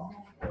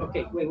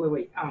 Okay,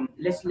 wait.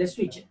 Let's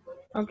switch it.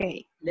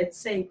 Okay. Let's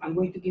say I'm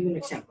going to give you an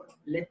example.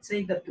 Let's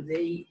say that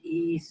today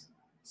is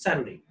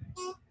Saturday.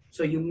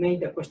 So you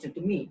made the question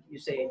to me. You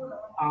say,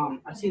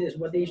 Alcides,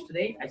 what day is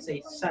today? I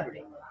say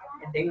Saturday.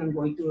 And then I'm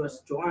going to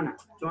ask Joanna,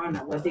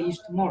 what day is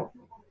tomorrow?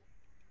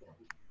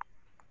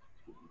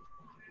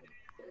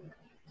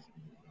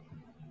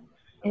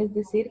 Es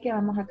decir, que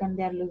vamos a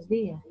cambiar los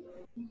días.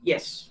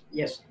 Yes.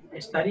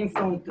 Starting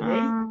from today,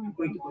 I'm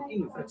going to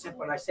continue. For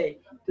example, I say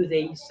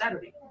today is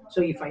Saturday.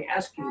 So if I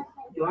ask you,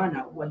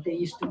 Joanna, what day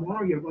is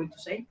tomorrow, you're going to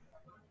say?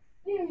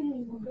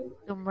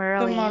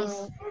 Tomorrow is,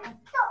 Tomorrow,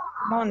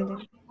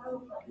 Monday.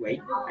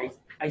 Wait,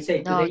 I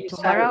say no, today is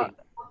Saturday.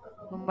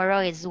 tomorrow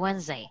is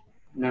Wednesday.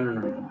 No, no,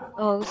 no, no.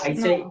 Oh, I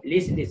say, no.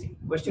 listen, listen.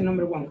 Question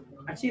number one.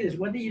 Alcides,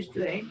 what day is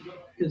today?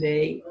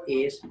 Today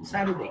is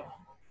Saturday.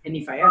 And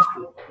if I ask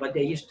you, what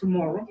day is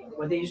tomorrow?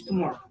 What day is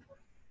tomorrow?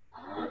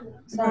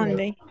 Sunday.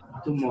 Monday.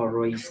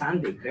 Tomorrow is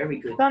Sunday. Very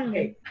good.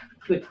 Sunday.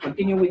 Okay, good.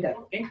 Continue with that,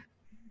 okay?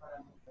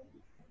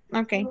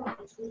 Okay.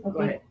 Go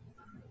ahead.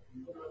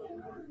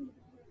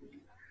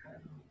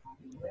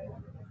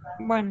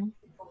 Bueno,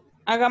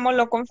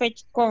 hagámoslo con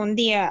fecha, con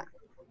día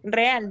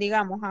real,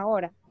 digamos,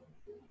 ahora.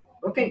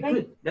 Okay,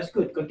 good. That's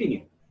good.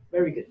 Continue.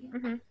 Very good.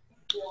 Ujú.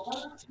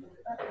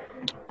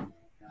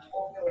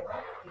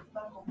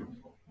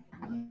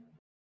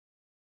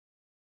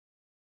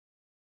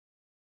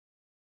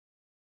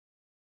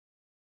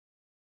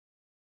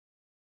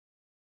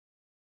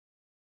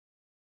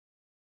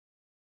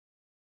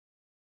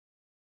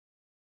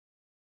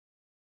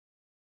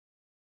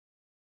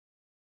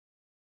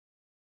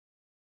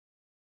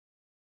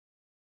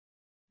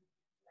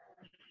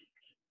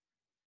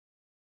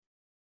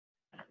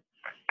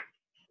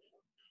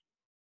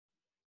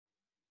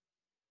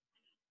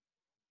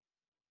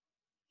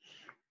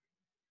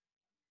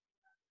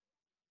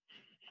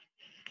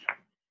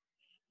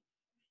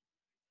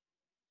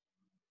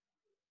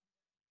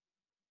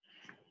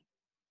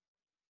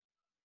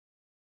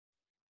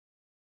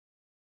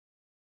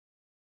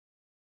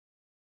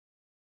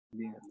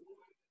 Bien.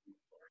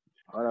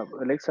 Ahora,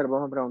 Alexa,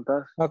 vamos a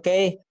preguntar.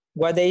 Okay,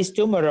 what day is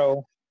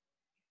tomorrow?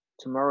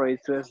 Tomorrow is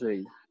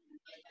Tuesday.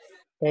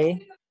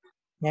 Okay,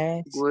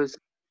 next. Was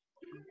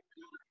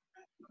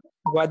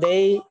What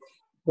day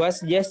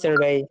was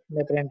yesterday?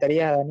 Le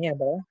preguntaría a Daniel,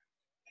 ¿verdad?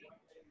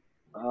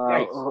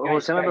 Guys,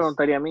 José me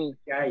preguntaría a mí.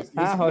 Guys,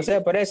 Ah, listen, José,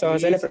 listen. por eso,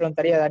 José le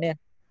preguntaría a Daniel.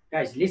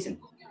 Guys, listen.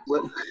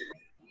 What,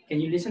 Can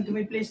you listen to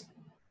me, please?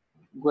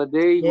 what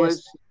day Yes.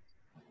 was?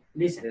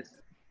 Listen.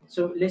 Yes.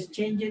 So let's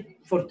change it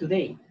for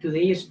today.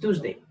 Today is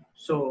Tuesday.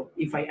 So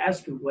if I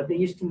ask you what day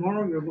is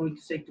tomorrow, you're going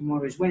to say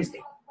tomorrow is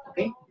Wednesday.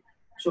 Okay?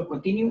 So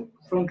continue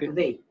from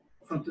today.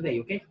 From today,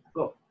 okay?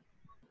 Go.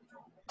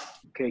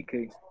 Okay,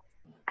 okay.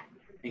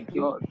 Thank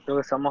you. No, lo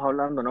que estamos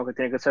hablando, ¿no? Que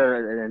tiene que ser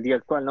el día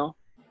actual, ¿no?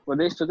 What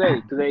day is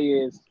today?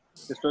 Today is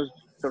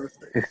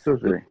Thursday. It's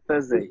Tuesday.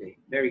 Thursday.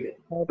 Very good.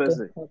 Okay,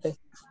 Thursday. okay.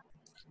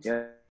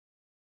 Yeah.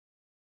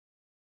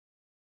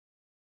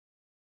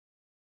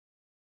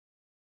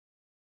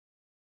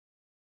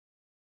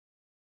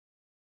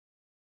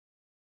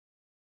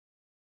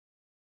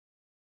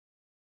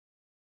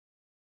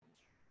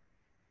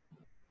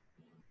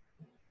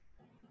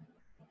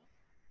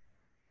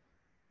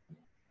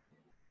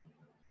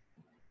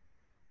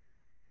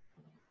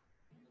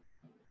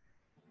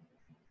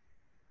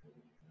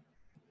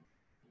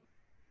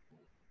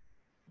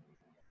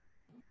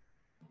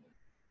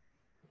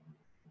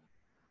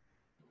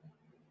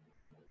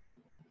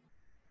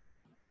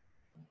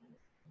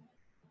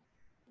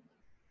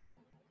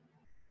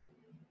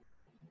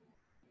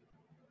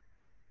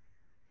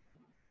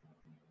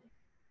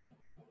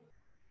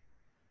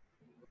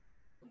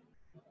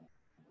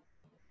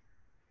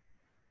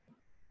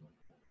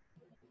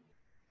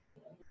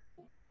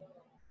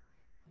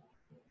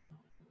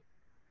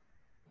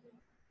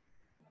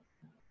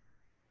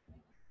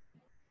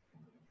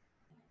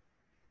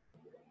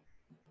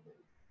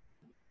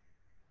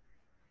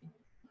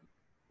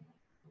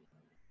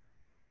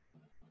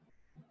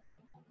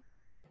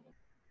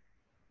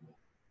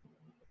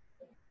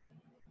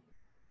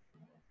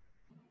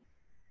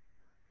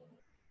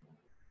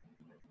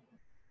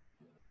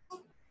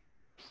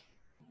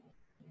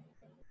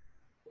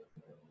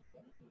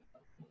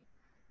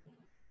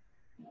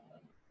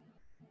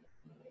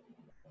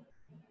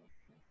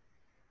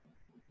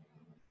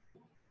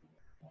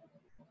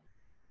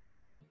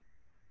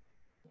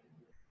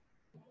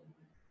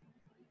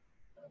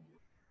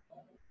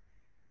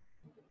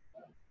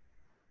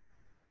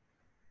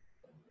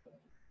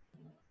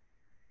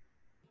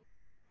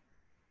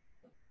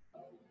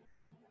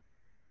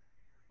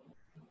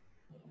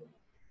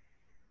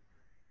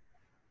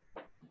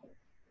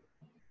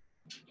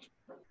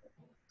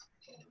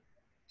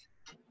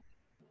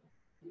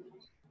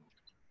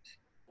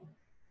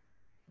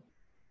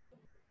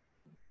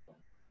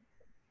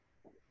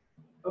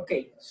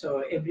 Okay,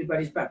 so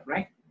everybody's back,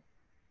 right?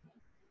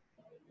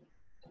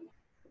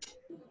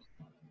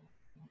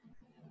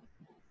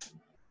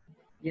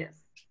 Yes.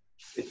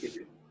 Good, good,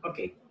 good.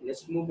 Okay,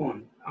 let's move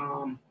on.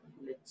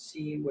 Let's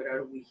see, where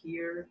are we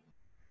here?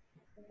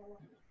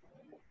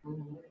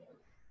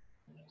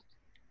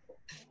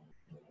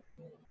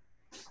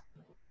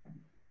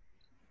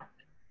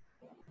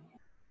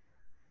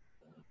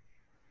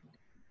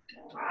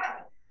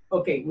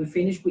 Okay, we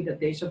finished with the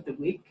days of the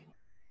week.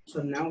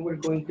 So now we're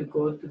going to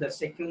go to the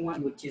second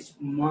one, which is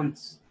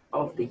months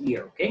of the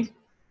year, okay?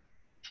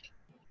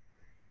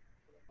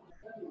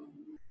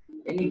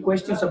 Any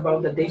questions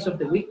about the days of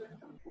the week?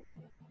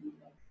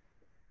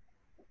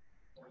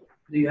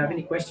 Do you have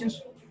any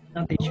questions?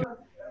 No, teacher.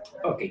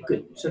 Okay,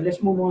 good. So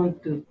let's move on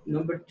to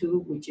number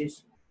 2, which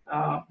is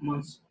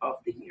months of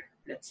the year.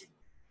 Let's see.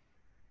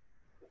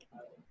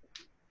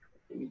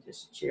 Let me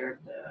just share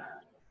the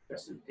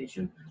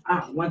presentation.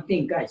 One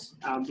thing, guys,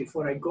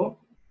 before I go,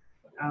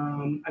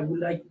 I would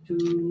like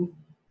to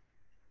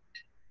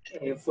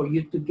for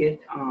you to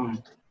get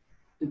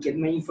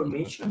my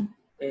information,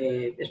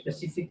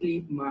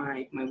 specifically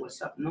my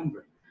WhatsApp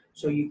number.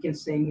 So you can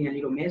send me a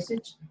little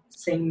message,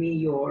 send me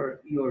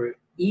your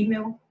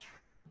email,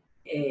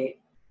 uh,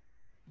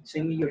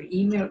 send me your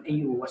email and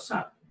your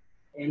WhatsApp,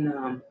 and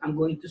I'm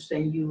going to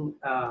send you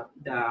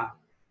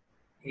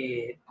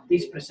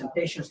these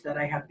presentations that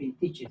I have been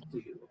teaching to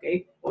you.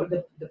 Okay, all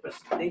the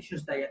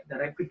presentations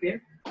that I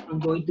prepare, I'm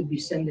going to be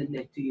sending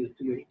them to you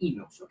to your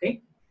emails.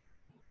 Okay.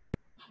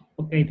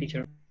 Okay,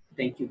 teacher.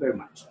 Thank you very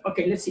much.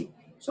 Okay, let's see.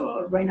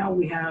 So right now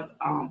we have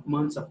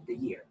months of the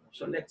year.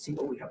 So let's see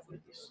what we have for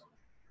this.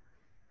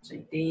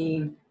 Same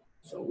thing.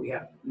 So we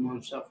have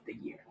months of the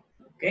year.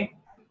 Okay.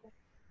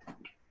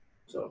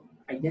 So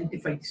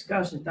identify,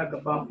 discuss, and talk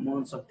about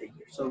months of the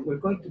year. So we're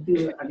going to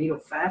do a little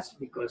fast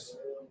because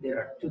there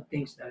are 2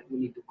 things that we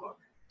need to cover.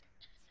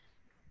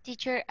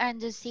 Teacher, and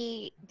you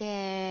see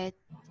the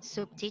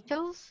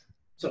subtitles?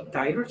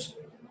 Subtitles.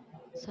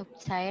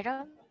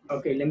 Subtitles?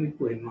 Okay, let me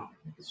put him on.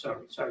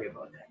 Sorry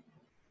about that.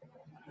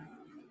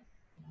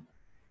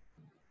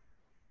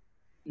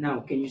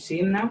 Now, can you see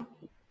him now?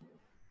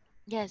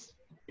 Yes.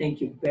 Thank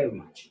you very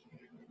much.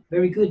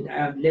 Very good.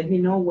 Let me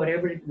know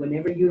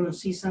whenever you don't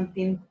see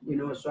something,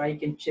 so I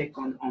can check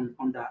on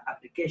the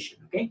application,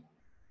 okay?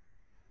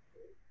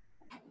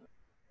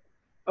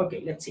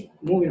 Okay, let's see.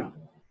 Moving on.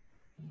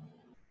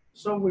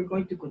 So we're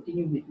going to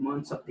continue with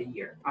months of the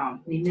year.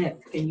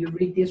 Ninette, can you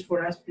read this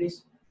for us,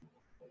 please?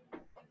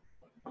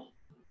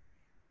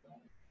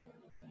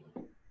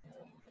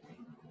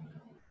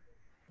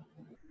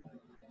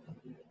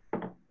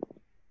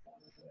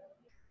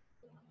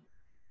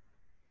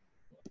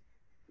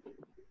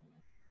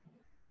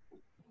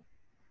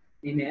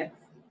 Ninette,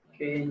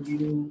 can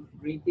you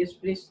read this,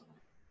 please?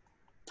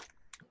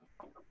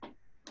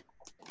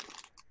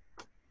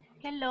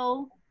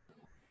 Hello.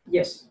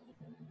 Yes.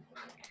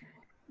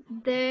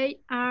 There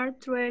are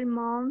 12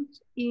 months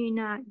in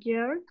a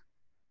year.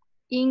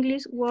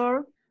 English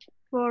word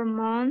for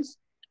months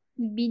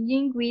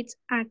begin with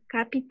a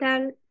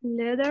capital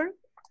letter.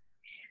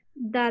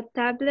 The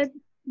tablet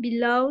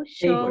below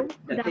shows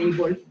the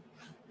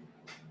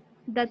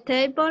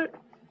table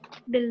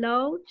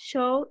below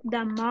show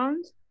the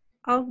months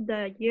of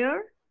the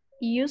year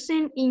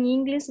using in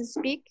English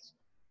speak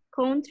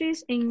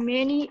countries and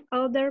many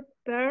other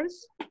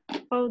parts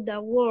of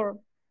the world.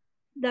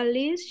 The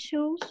list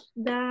shows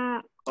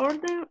the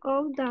order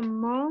of the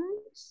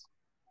months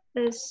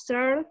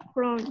start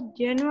from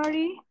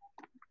January,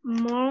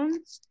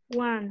 month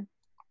 1.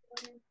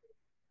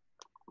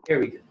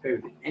 Very good,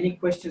 very good. Any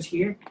questions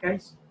here,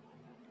 guys?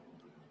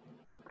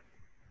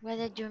 What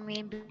did you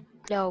mean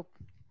below?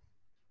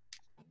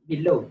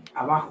 Below,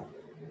 abajo.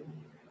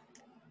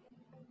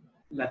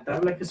 La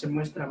tabla que se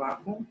muestra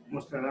abajo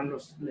mostrarán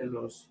los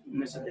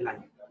meses del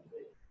año.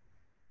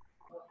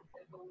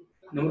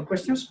 No more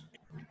questions?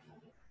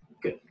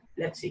 Good.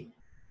 Let's see.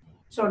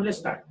 So let's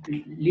start.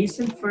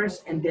 Listen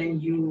first and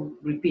then you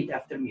repeat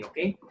after me,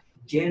 okay?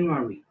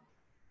 January.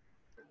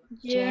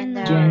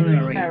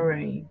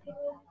 January.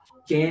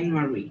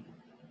 January.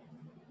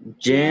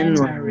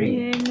 January.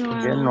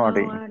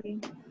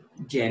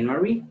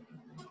 January.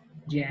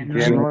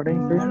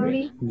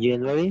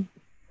 January.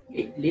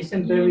 Okay,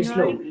 listen very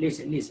slow.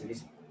 Listen.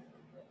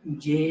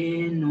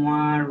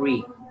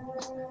 January.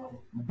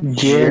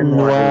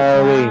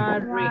 January.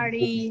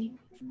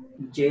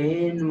 January.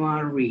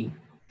 January.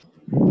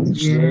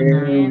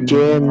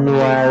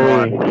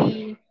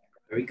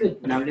 Very good.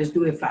 Now let's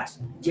do it fast.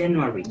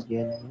 January.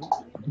 January.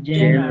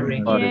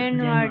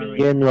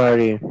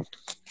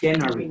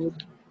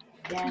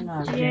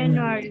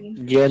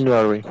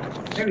 January.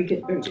 Very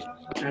good, very good.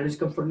 Now let's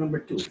go for number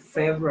 2.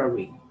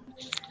 February.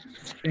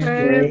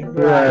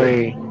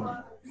 February.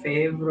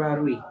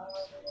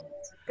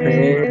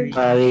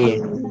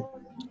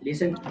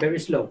 Listen very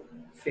slow.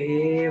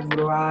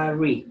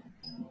 February.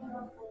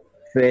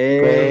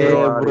 Very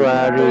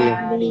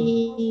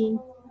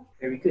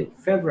good.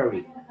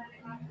 February.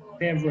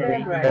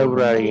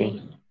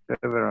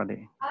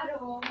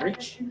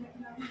 March.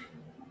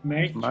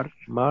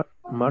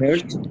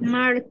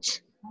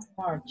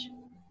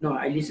 No,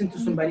 I listened to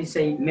somebody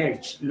say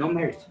March. No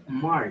March.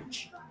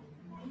 March.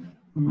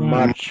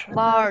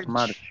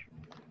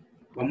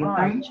 One more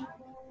time.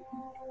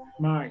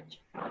 March.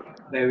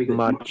 Very good.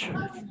 March.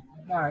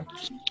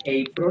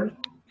 April.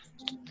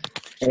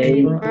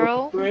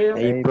 April.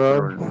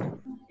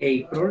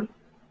 April.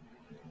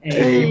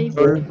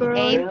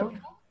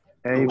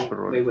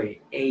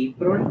 Wait.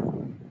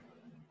 April.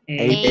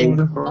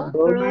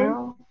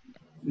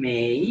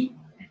 May.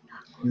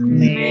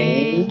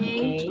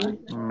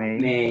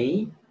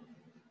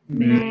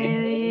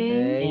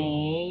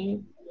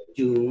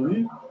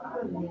 June.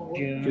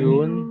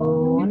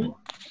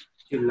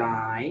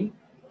 July.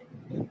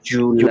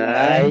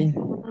 July,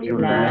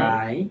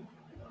 July,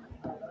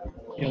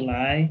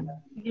 July,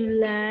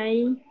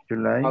 July,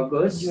 July,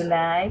 August.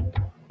 August,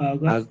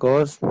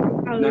 August,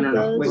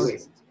 No. Wait.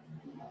 August,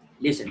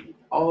 Listen.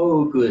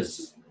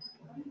 August.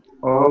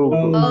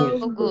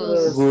 August,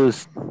 August,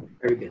 August,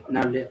 Very good.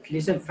 Now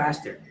listen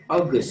faster.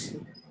 August.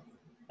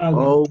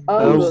 August,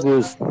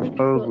 August,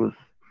 August,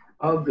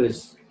 August.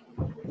 August,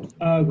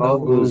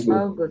 August,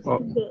 Au-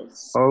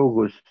 August,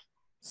 August,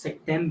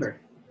 September.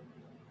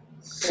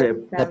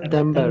 September,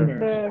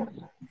 September,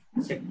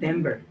 September.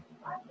 September,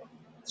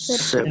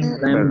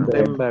 September,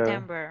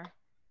 September,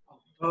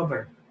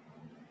 October.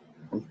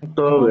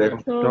 October, October,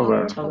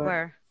 October,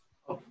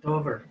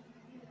 October.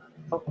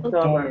 October,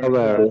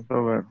 October,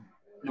 October,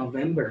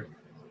 November.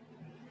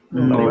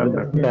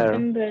 November,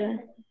 November,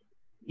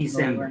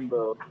 December.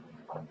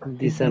 December,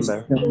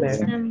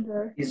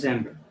 December,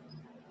 December.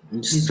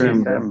 December,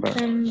 December,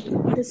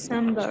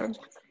 December,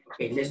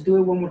 Okay, let's do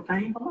it one more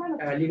time.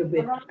 A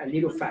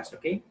little fast,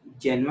 okay?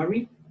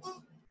 January,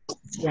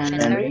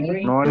 January,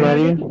 January,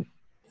 January,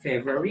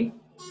 February,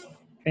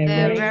 February,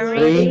 February,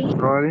 February,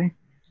 February,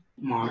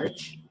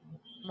 March,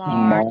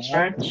 March,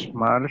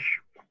 March,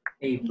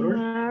 April,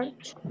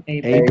 March,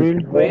 April,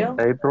 April,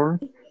 April,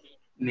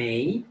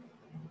 May,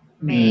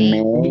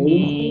 May,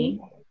 May,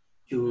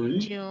 June,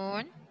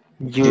 June,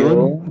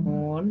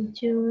 June,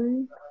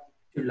 June,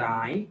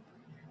 July,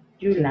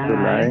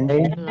 July,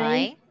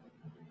 July,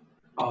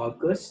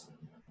 August,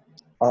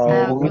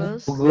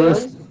 August,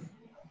 August,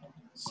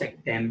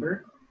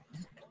 September,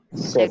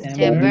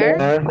 September,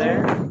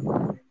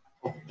 September,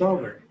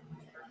 October,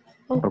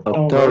 October,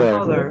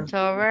 October,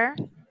 October,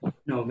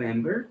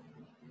 November,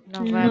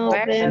 November,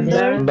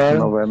 November, November,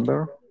 November,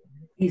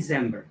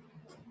 December,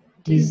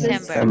 December,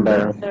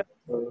 December,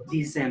 December.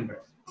 December,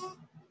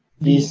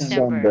 December.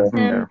 December.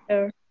 December,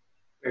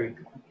 Very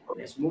good.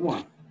 Let's move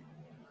on.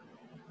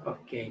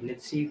 Okay,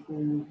 let's see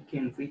who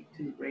can read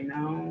to right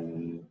now.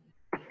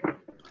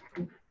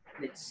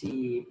 Let's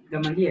see.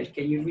 Gamaliel,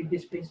 can you read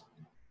this, please?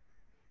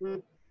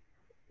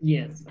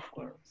 yes, of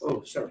course.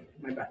 Oh, sorry,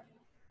 my bad.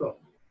 Go.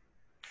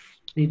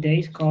 The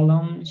days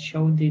column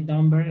shows the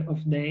number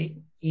of days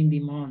in the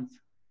month.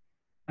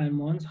 And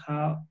months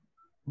have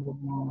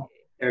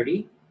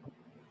 30,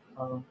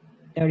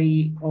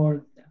 30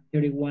 or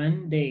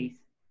 31 days,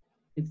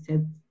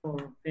 except for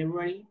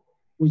February,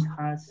 which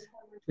has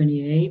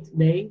 28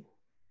 days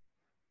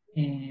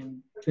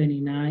and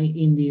 29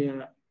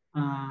 in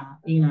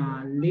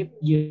a leap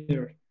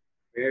year.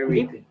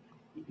 very good.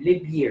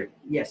 Leap year,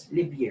 yes,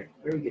 leap year,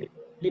 very good.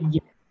 Leap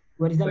year.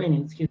 What is the But-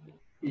 meaning? Excuse me.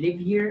 Leap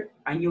year,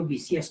 año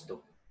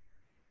bisiesto.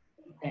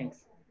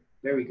 Thanks.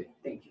 Very good,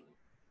 thank you.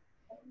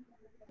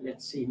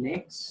 Let's see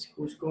next.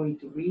 Who's going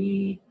to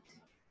read?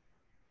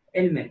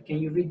 Elmer, can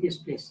you read this,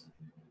 please?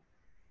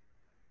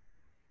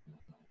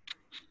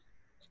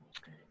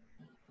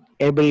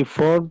 every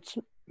fourth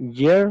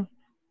year,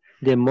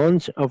 the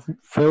month of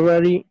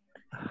February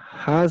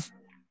has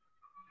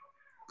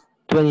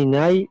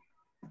 29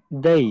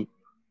 days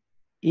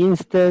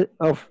instead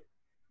of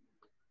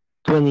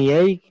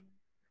 28.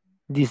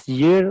 This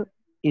year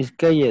is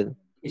called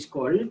It's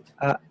called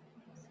a,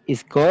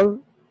 is called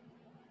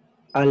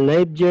a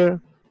leap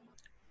year,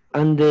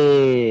 and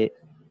the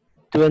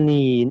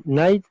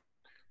 29th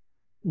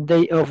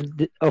day of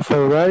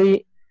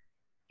February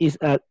is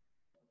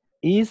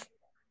is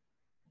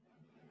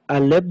a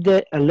leap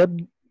day,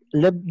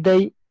 leap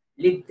day,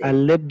 leap a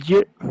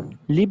day.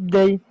 leap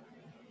day.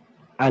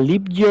 A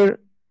leap year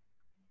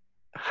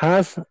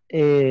has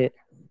 300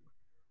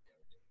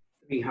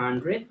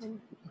 days,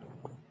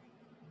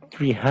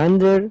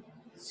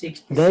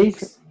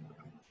 366,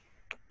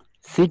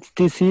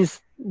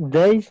 66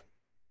 days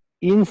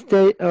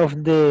instead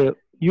of the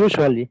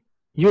usual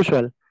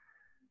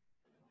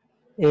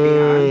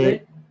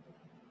 300,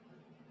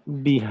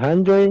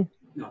 behind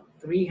no,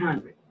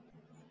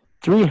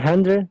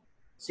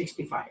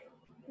 365.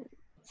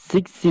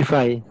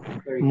 365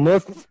 Very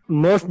good.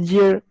 most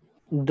year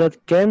that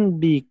can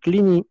be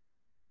cleanly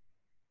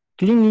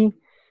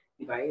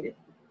Divided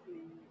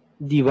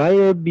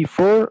divided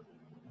before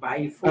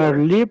by are 4.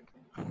 leap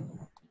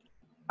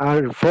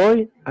are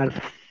four are,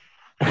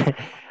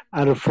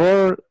 are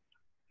for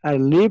a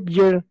leap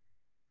year,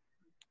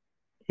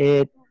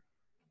 uh,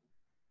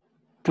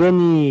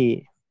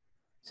 20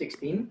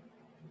 16,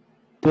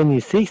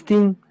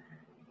 2016,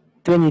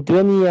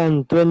 2020,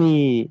 and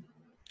 24.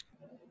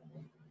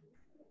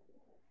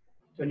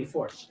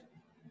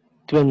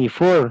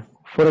 2024.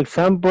 For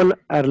example,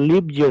 are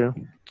leap year.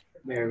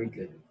 Very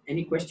good.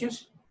 Any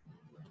questions?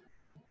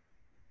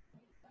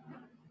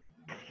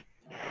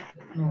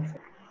 No.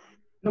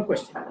 No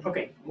question.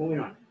 Okay, moving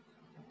on.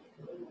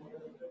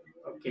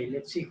 Okay,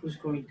 let's see who's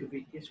going to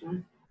read this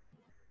one.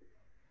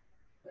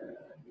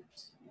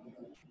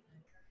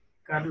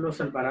 Carlos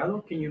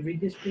Alvarado, can you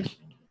read this, please?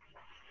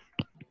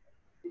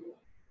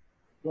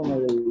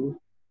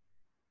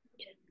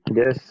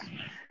 Yes,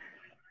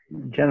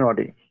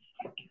 January.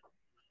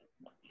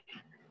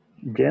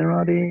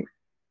 January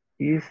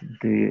is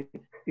the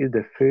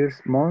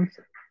first month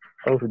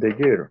of the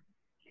year.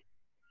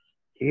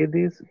 It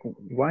is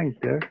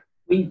winter.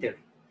 Winter.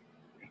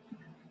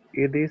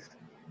 It is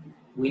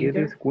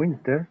Winter.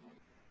 winter.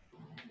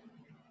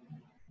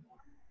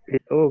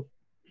 Oh,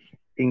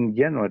 in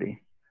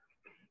January.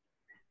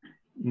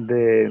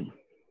 The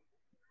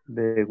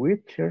the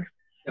weather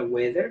The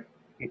weather.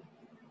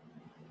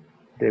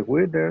 the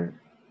weather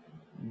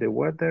the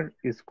weather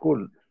is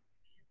cool.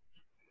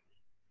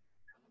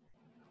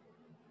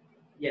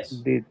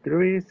 Yes. The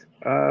trees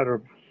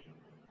are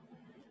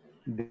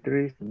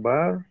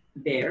bare.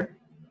 There.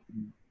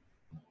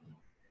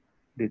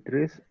 The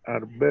trees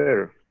are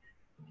bare.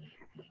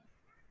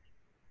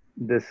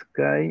 The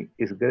sky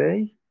is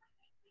gray.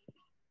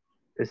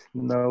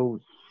 Snow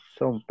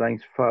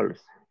sometimes falls.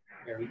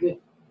 Very good.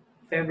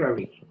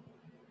 February.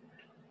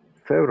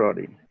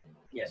 February.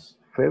 Yes.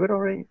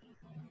 February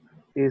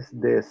is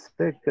the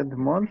second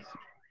month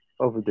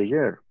of the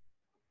year.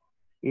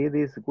 It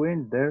is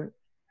winter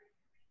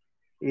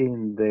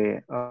in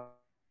the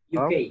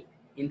UK.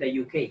 In the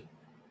UK.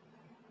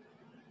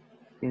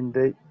 in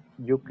the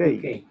UK.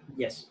 UK.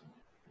 Yes.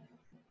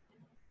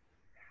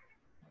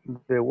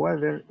 The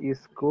weather is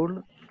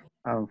cool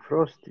and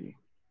frosty.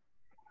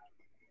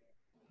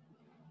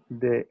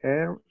 The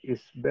air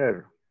is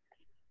bare.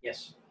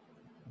 Yes.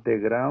 The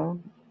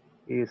ground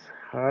is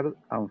hard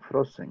and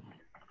frozen.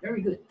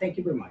 Very good. Thank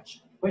you very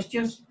much.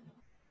 Questions?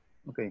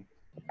 Okay.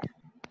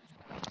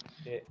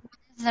 What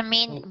does it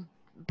mean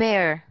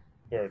bear?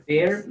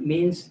 Bare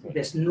means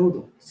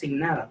desnudo, sin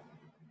nada.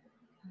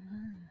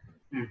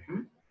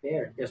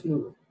 Bare,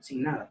 desnudo,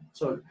 sin nada.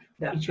 So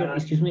that. Teacher,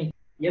 excuse me.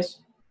 Yes.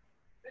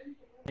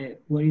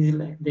 What is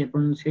the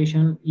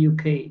pronunciation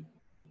UK?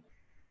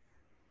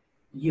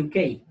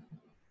 UK.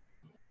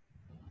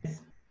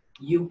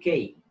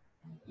 UK.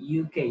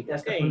 UK.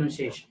 That's the Okay.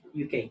 pronunciation.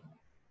 UK.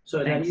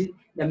 So Thanks.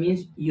 that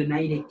means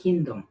United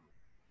Kingdom.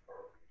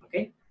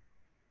 Okay.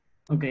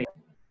 Okay.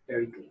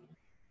 Very good.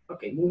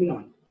 Okay, moving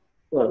on.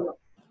 Well,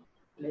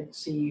 Let's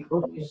see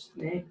who is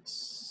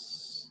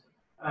next.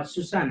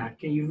 Susanna,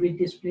 can you read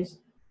this,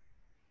 please?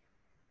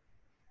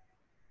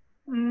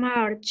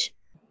 March.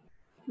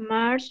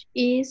 March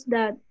is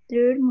the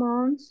third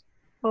month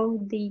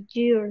of the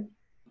year.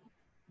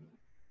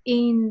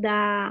 In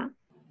the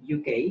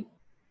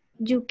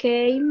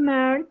UK,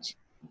 March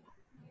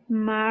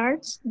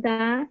marks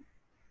the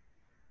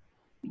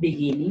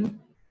beginning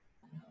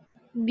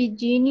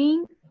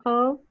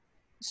of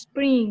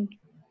spring.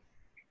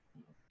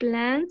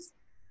 Plants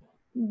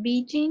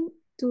begin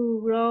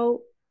to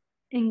grow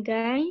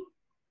again.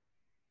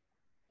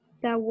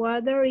 The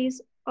weather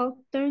is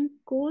often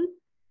cool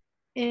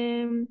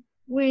and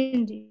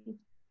windy.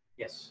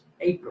 Yes,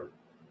 April.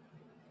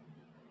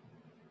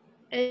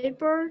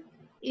 April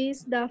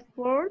is the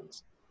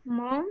fourth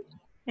month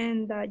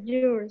in the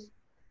year.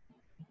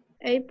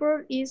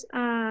 April is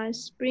a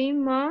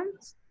spring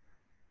month.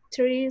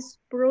 Trees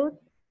sprout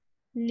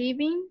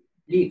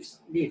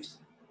Leaves.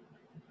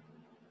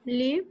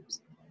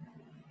 leaves,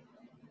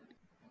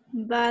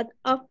 but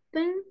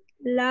often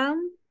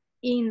lamb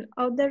and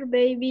other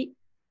baby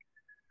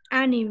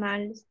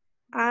animals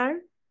are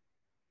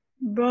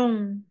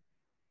born.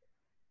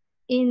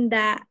 In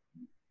the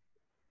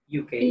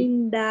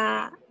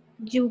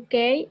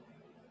UK,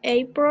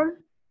 April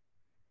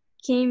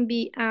can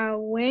be a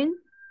wet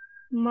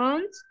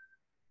month.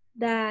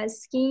 The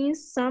skin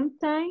is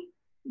sometimes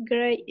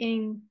gray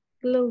and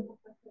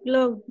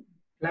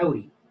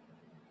Cloudy.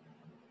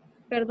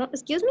 Pardon,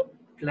 excuse me?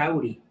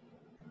 Cloudy.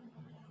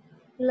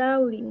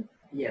 Cloudy.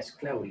 Yes,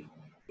 cloudy.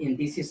 And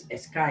this is a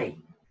sky.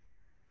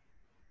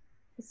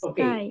 Sky.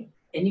 Okay,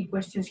 any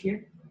questions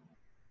here?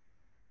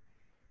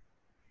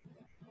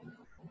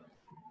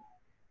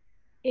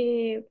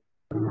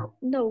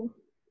 No.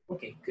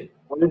 Okay, good.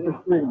 What is the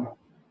spring?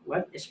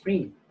 What?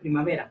 Spring,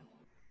 primavera.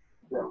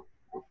 Yeah.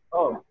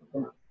 Oh.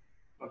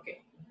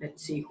 Okay,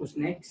 let's see who's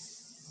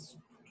next.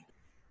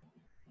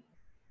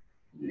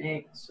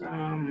 Next,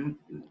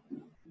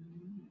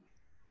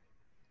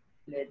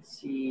 let's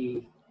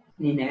see,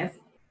 Nineth.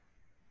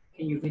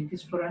 Can you read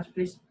this for us,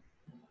 please?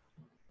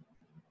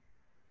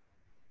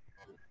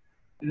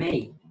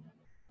 May.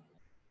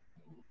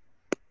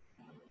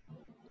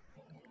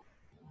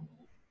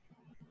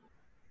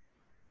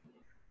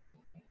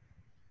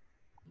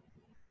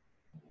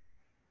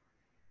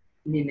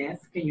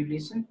 Nineth, can you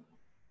listen?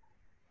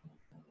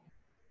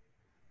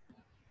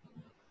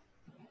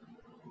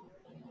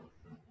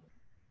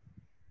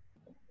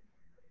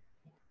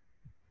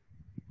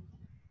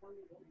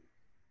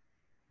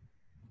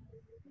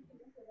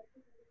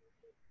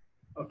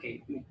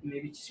 Okay,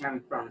 maybe she's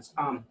having problems.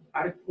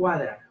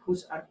 Arquadra.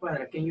 Who's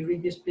Arquadra? Can you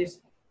read this, please?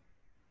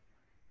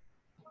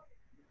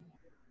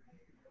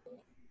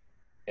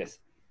 Yes,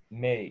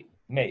 May.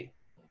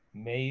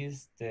 May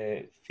is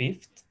the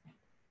fifth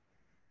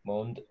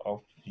month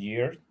of the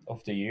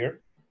year.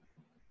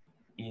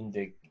 In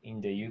the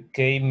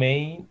UK,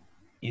 May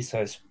is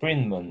a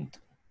spring month.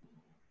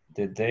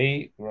 The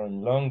day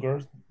runs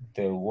longer,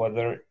 the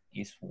weather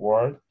is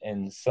warm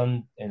and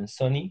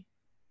sunny.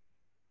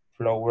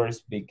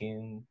 Flowers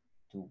begin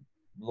to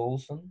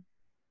blossom.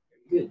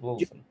 Good.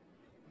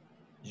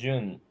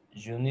 June.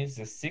 June is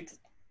the sixth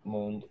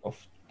month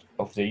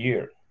of the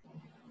year.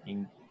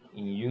 In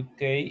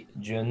UK,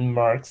 June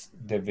marks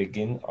the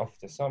beginning of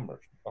the summer.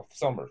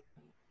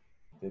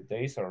 The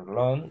days are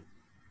long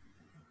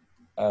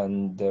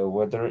and the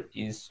weather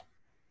is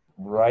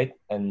bright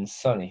and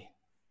sunny.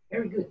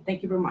 Very good.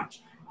 Thank you very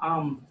much.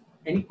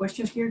 Any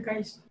questions here,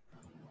 guys?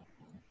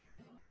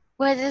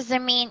 What does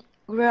it mean,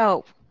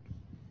 grow?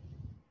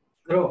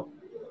 Grow,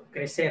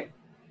 crecer,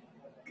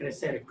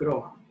 crecer,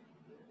 grow.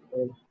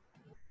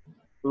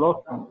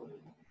 Blossom.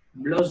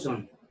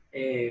 Blossom.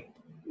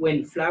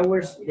 When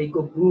flowers, they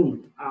go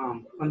bloom.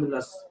 Cuando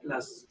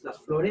las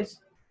flores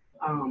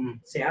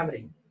se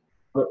abren.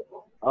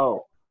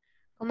 Oh.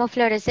 Como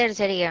florecer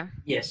sería.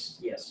 Yes,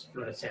 yes,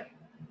 florecer.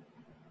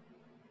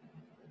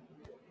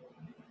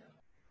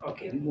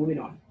 Okay, moving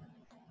on.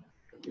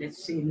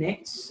 Let's see,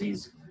 next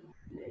is,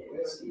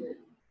 let's see,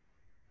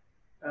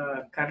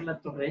 Carla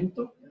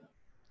Torrento.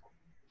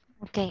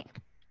 Okay.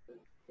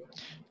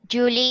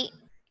 July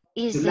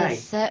is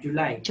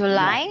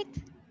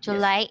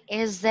July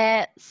is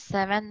the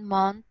seventh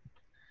month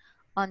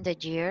on the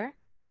year.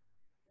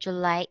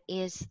 July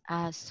is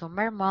a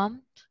summer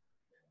month.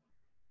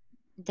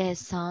 The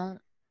sun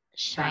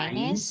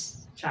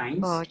shines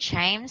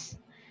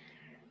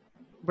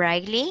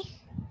brightly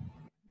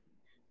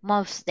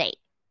most day.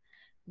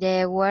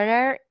 The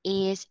weather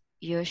is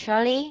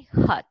usually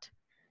hot.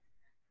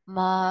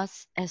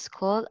 Most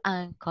schools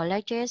and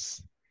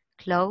colleges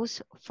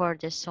close for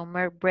the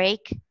summer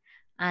break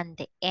and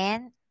the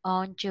end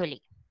on July.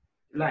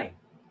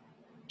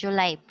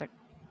 July.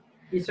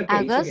 It's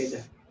okay, it's okay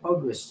then.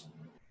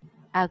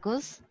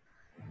 August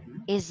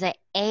is the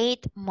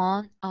eighth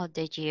month of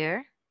the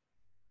year.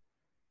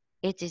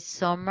 It is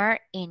summer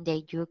in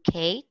the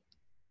UK.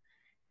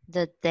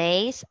 The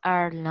days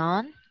are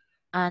long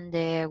and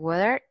the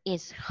weather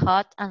is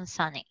hot and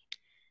sunny.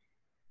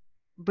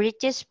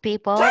 British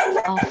people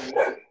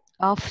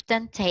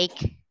often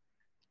take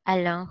a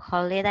long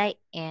holiday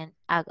in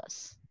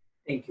August.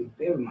 Thank you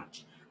very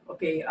much.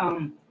 Okay,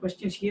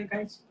 questions here,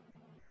 guys?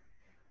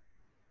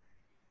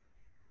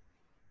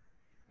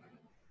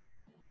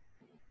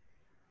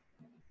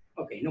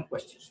 Okay, no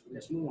questions.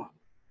 Let's move on.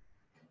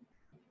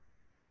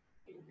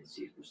 Okay, let's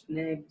see who's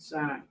next.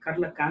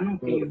 Carla Cano,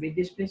 can you read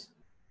this, please?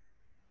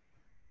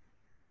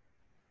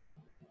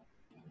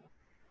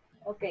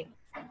 Okay.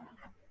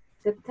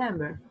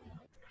 September.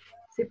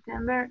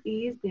 September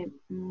is the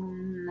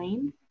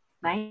ninth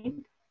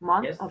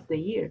month of the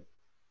year.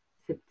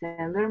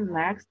 September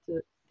marks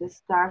the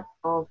start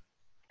of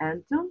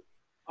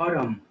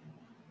autumn.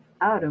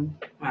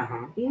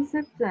 In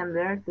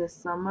September, the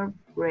summer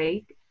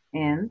break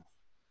ends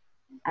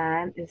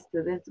and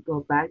students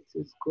go back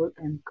to school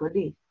and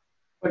college.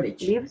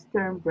 Leaves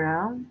turn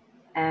brown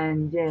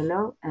and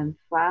yellow and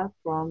fall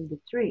from the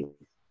trees.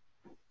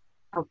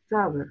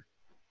 October.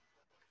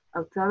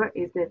 October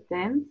is the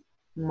 10th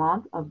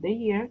month of the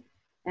year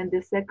and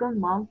the second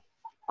month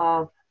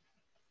of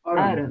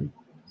autumn.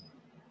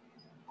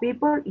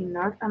 People in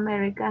North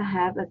America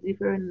have a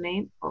different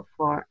name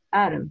for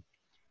autumn.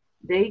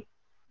 They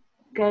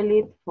call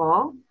it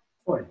fall.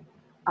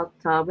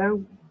 October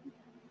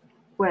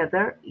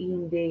weather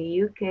in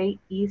the UK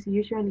is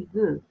usually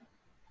good,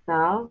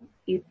 though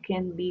it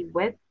can be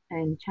wet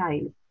and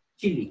chilly.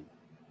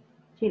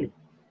 Chilly.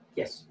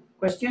 Yes.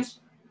 Questions?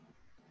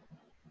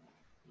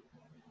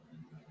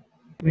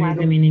 What is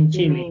the meaning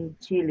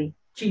chilly?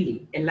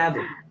 Chilly,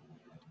 helado.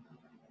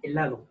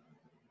 Helado.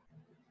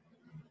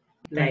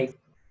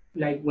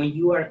 Like when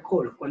you are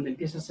cold, cuando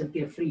empiezas a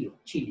sentir frío,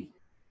 chilly.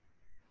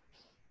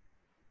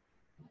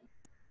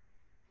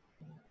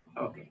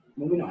 Okay,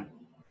 moving on.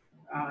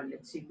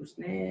 Let's see who's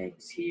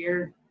next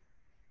here.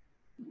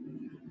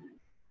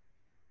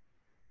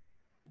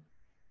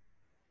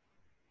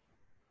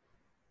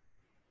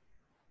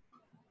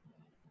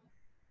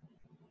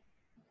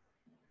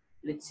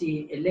 Let's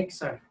see,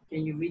 Alexa,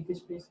 can you read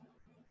this, please?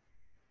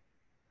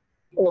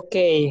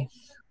 Okay.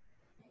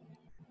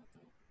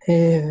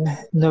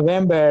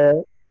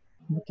 November.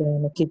 Okay,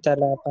 me quita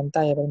la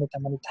pantalla,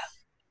 permítame ahorita.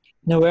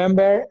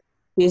 November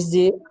is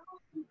the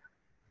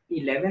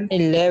 11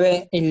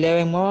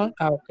 month.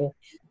 Okay.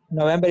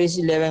 November is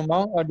 11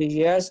 month of the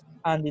years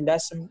and the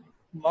last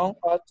month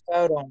of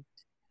autumn.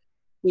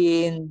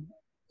 In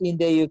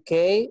the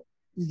UK,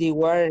 the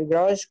water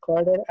grows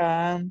colder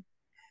and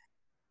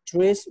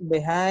trees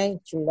behind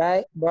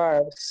July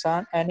birds.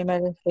 Some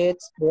animals get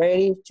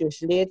ready to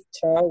sleep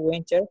through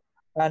winter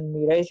and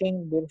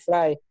migration will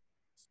fly.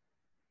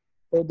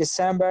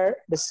 December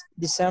is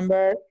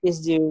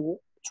the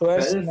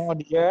 12th month of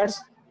the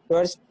years.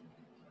 12th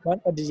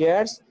month of the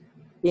years.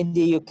 In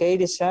the UK,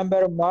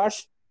 December,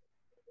 March,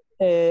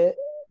 the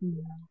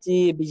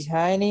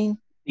beginning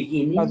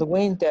of the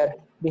winter.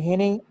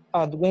 Beginning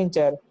of the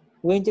winter.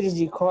 Winter is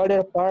the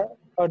colder part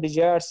of the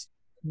years.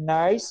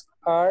 Nights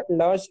are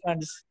long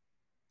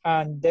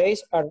and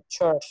days are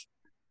short.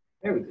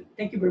 Very good.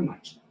 Thank you very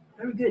much.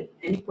 Very good.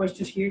 Any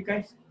questions here,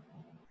 guys?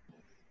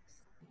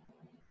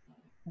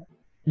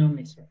 No,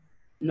 mister.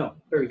 No.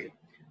 Very good.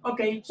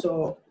 Okay,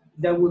 so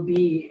that would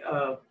be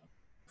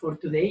for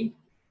today.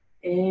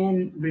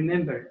 And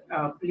remember,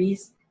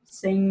 please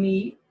send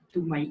me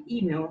to my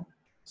email,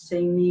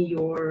 send me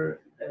your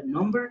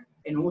number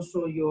and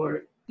also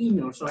your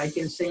email so I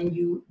can send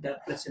you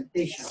that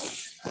presentation.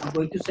 I'm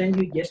going to send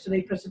you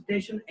yesterday's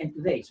presentation and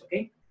today's,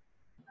 okay?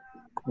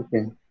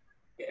 Okay.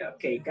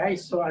 Okay,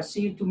 guys, so I'll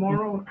see you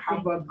tomorrow.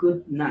 Have a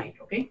good night,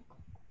 okay?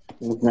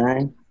 Good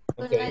night.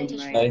 Good Okay. night, Good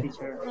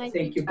teacher. night. Bye.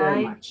 Thank you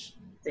very much.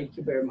 Thank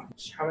you very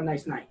much. Have a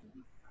nice night.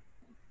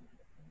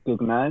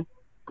 Good night.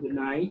 Good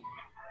night.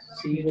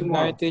 See you Good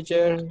tomorrow. night,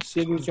 teacher.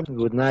 See you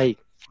tomorrow. Good night.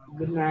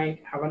 Good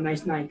night. Have a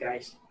nice night,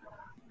 guys.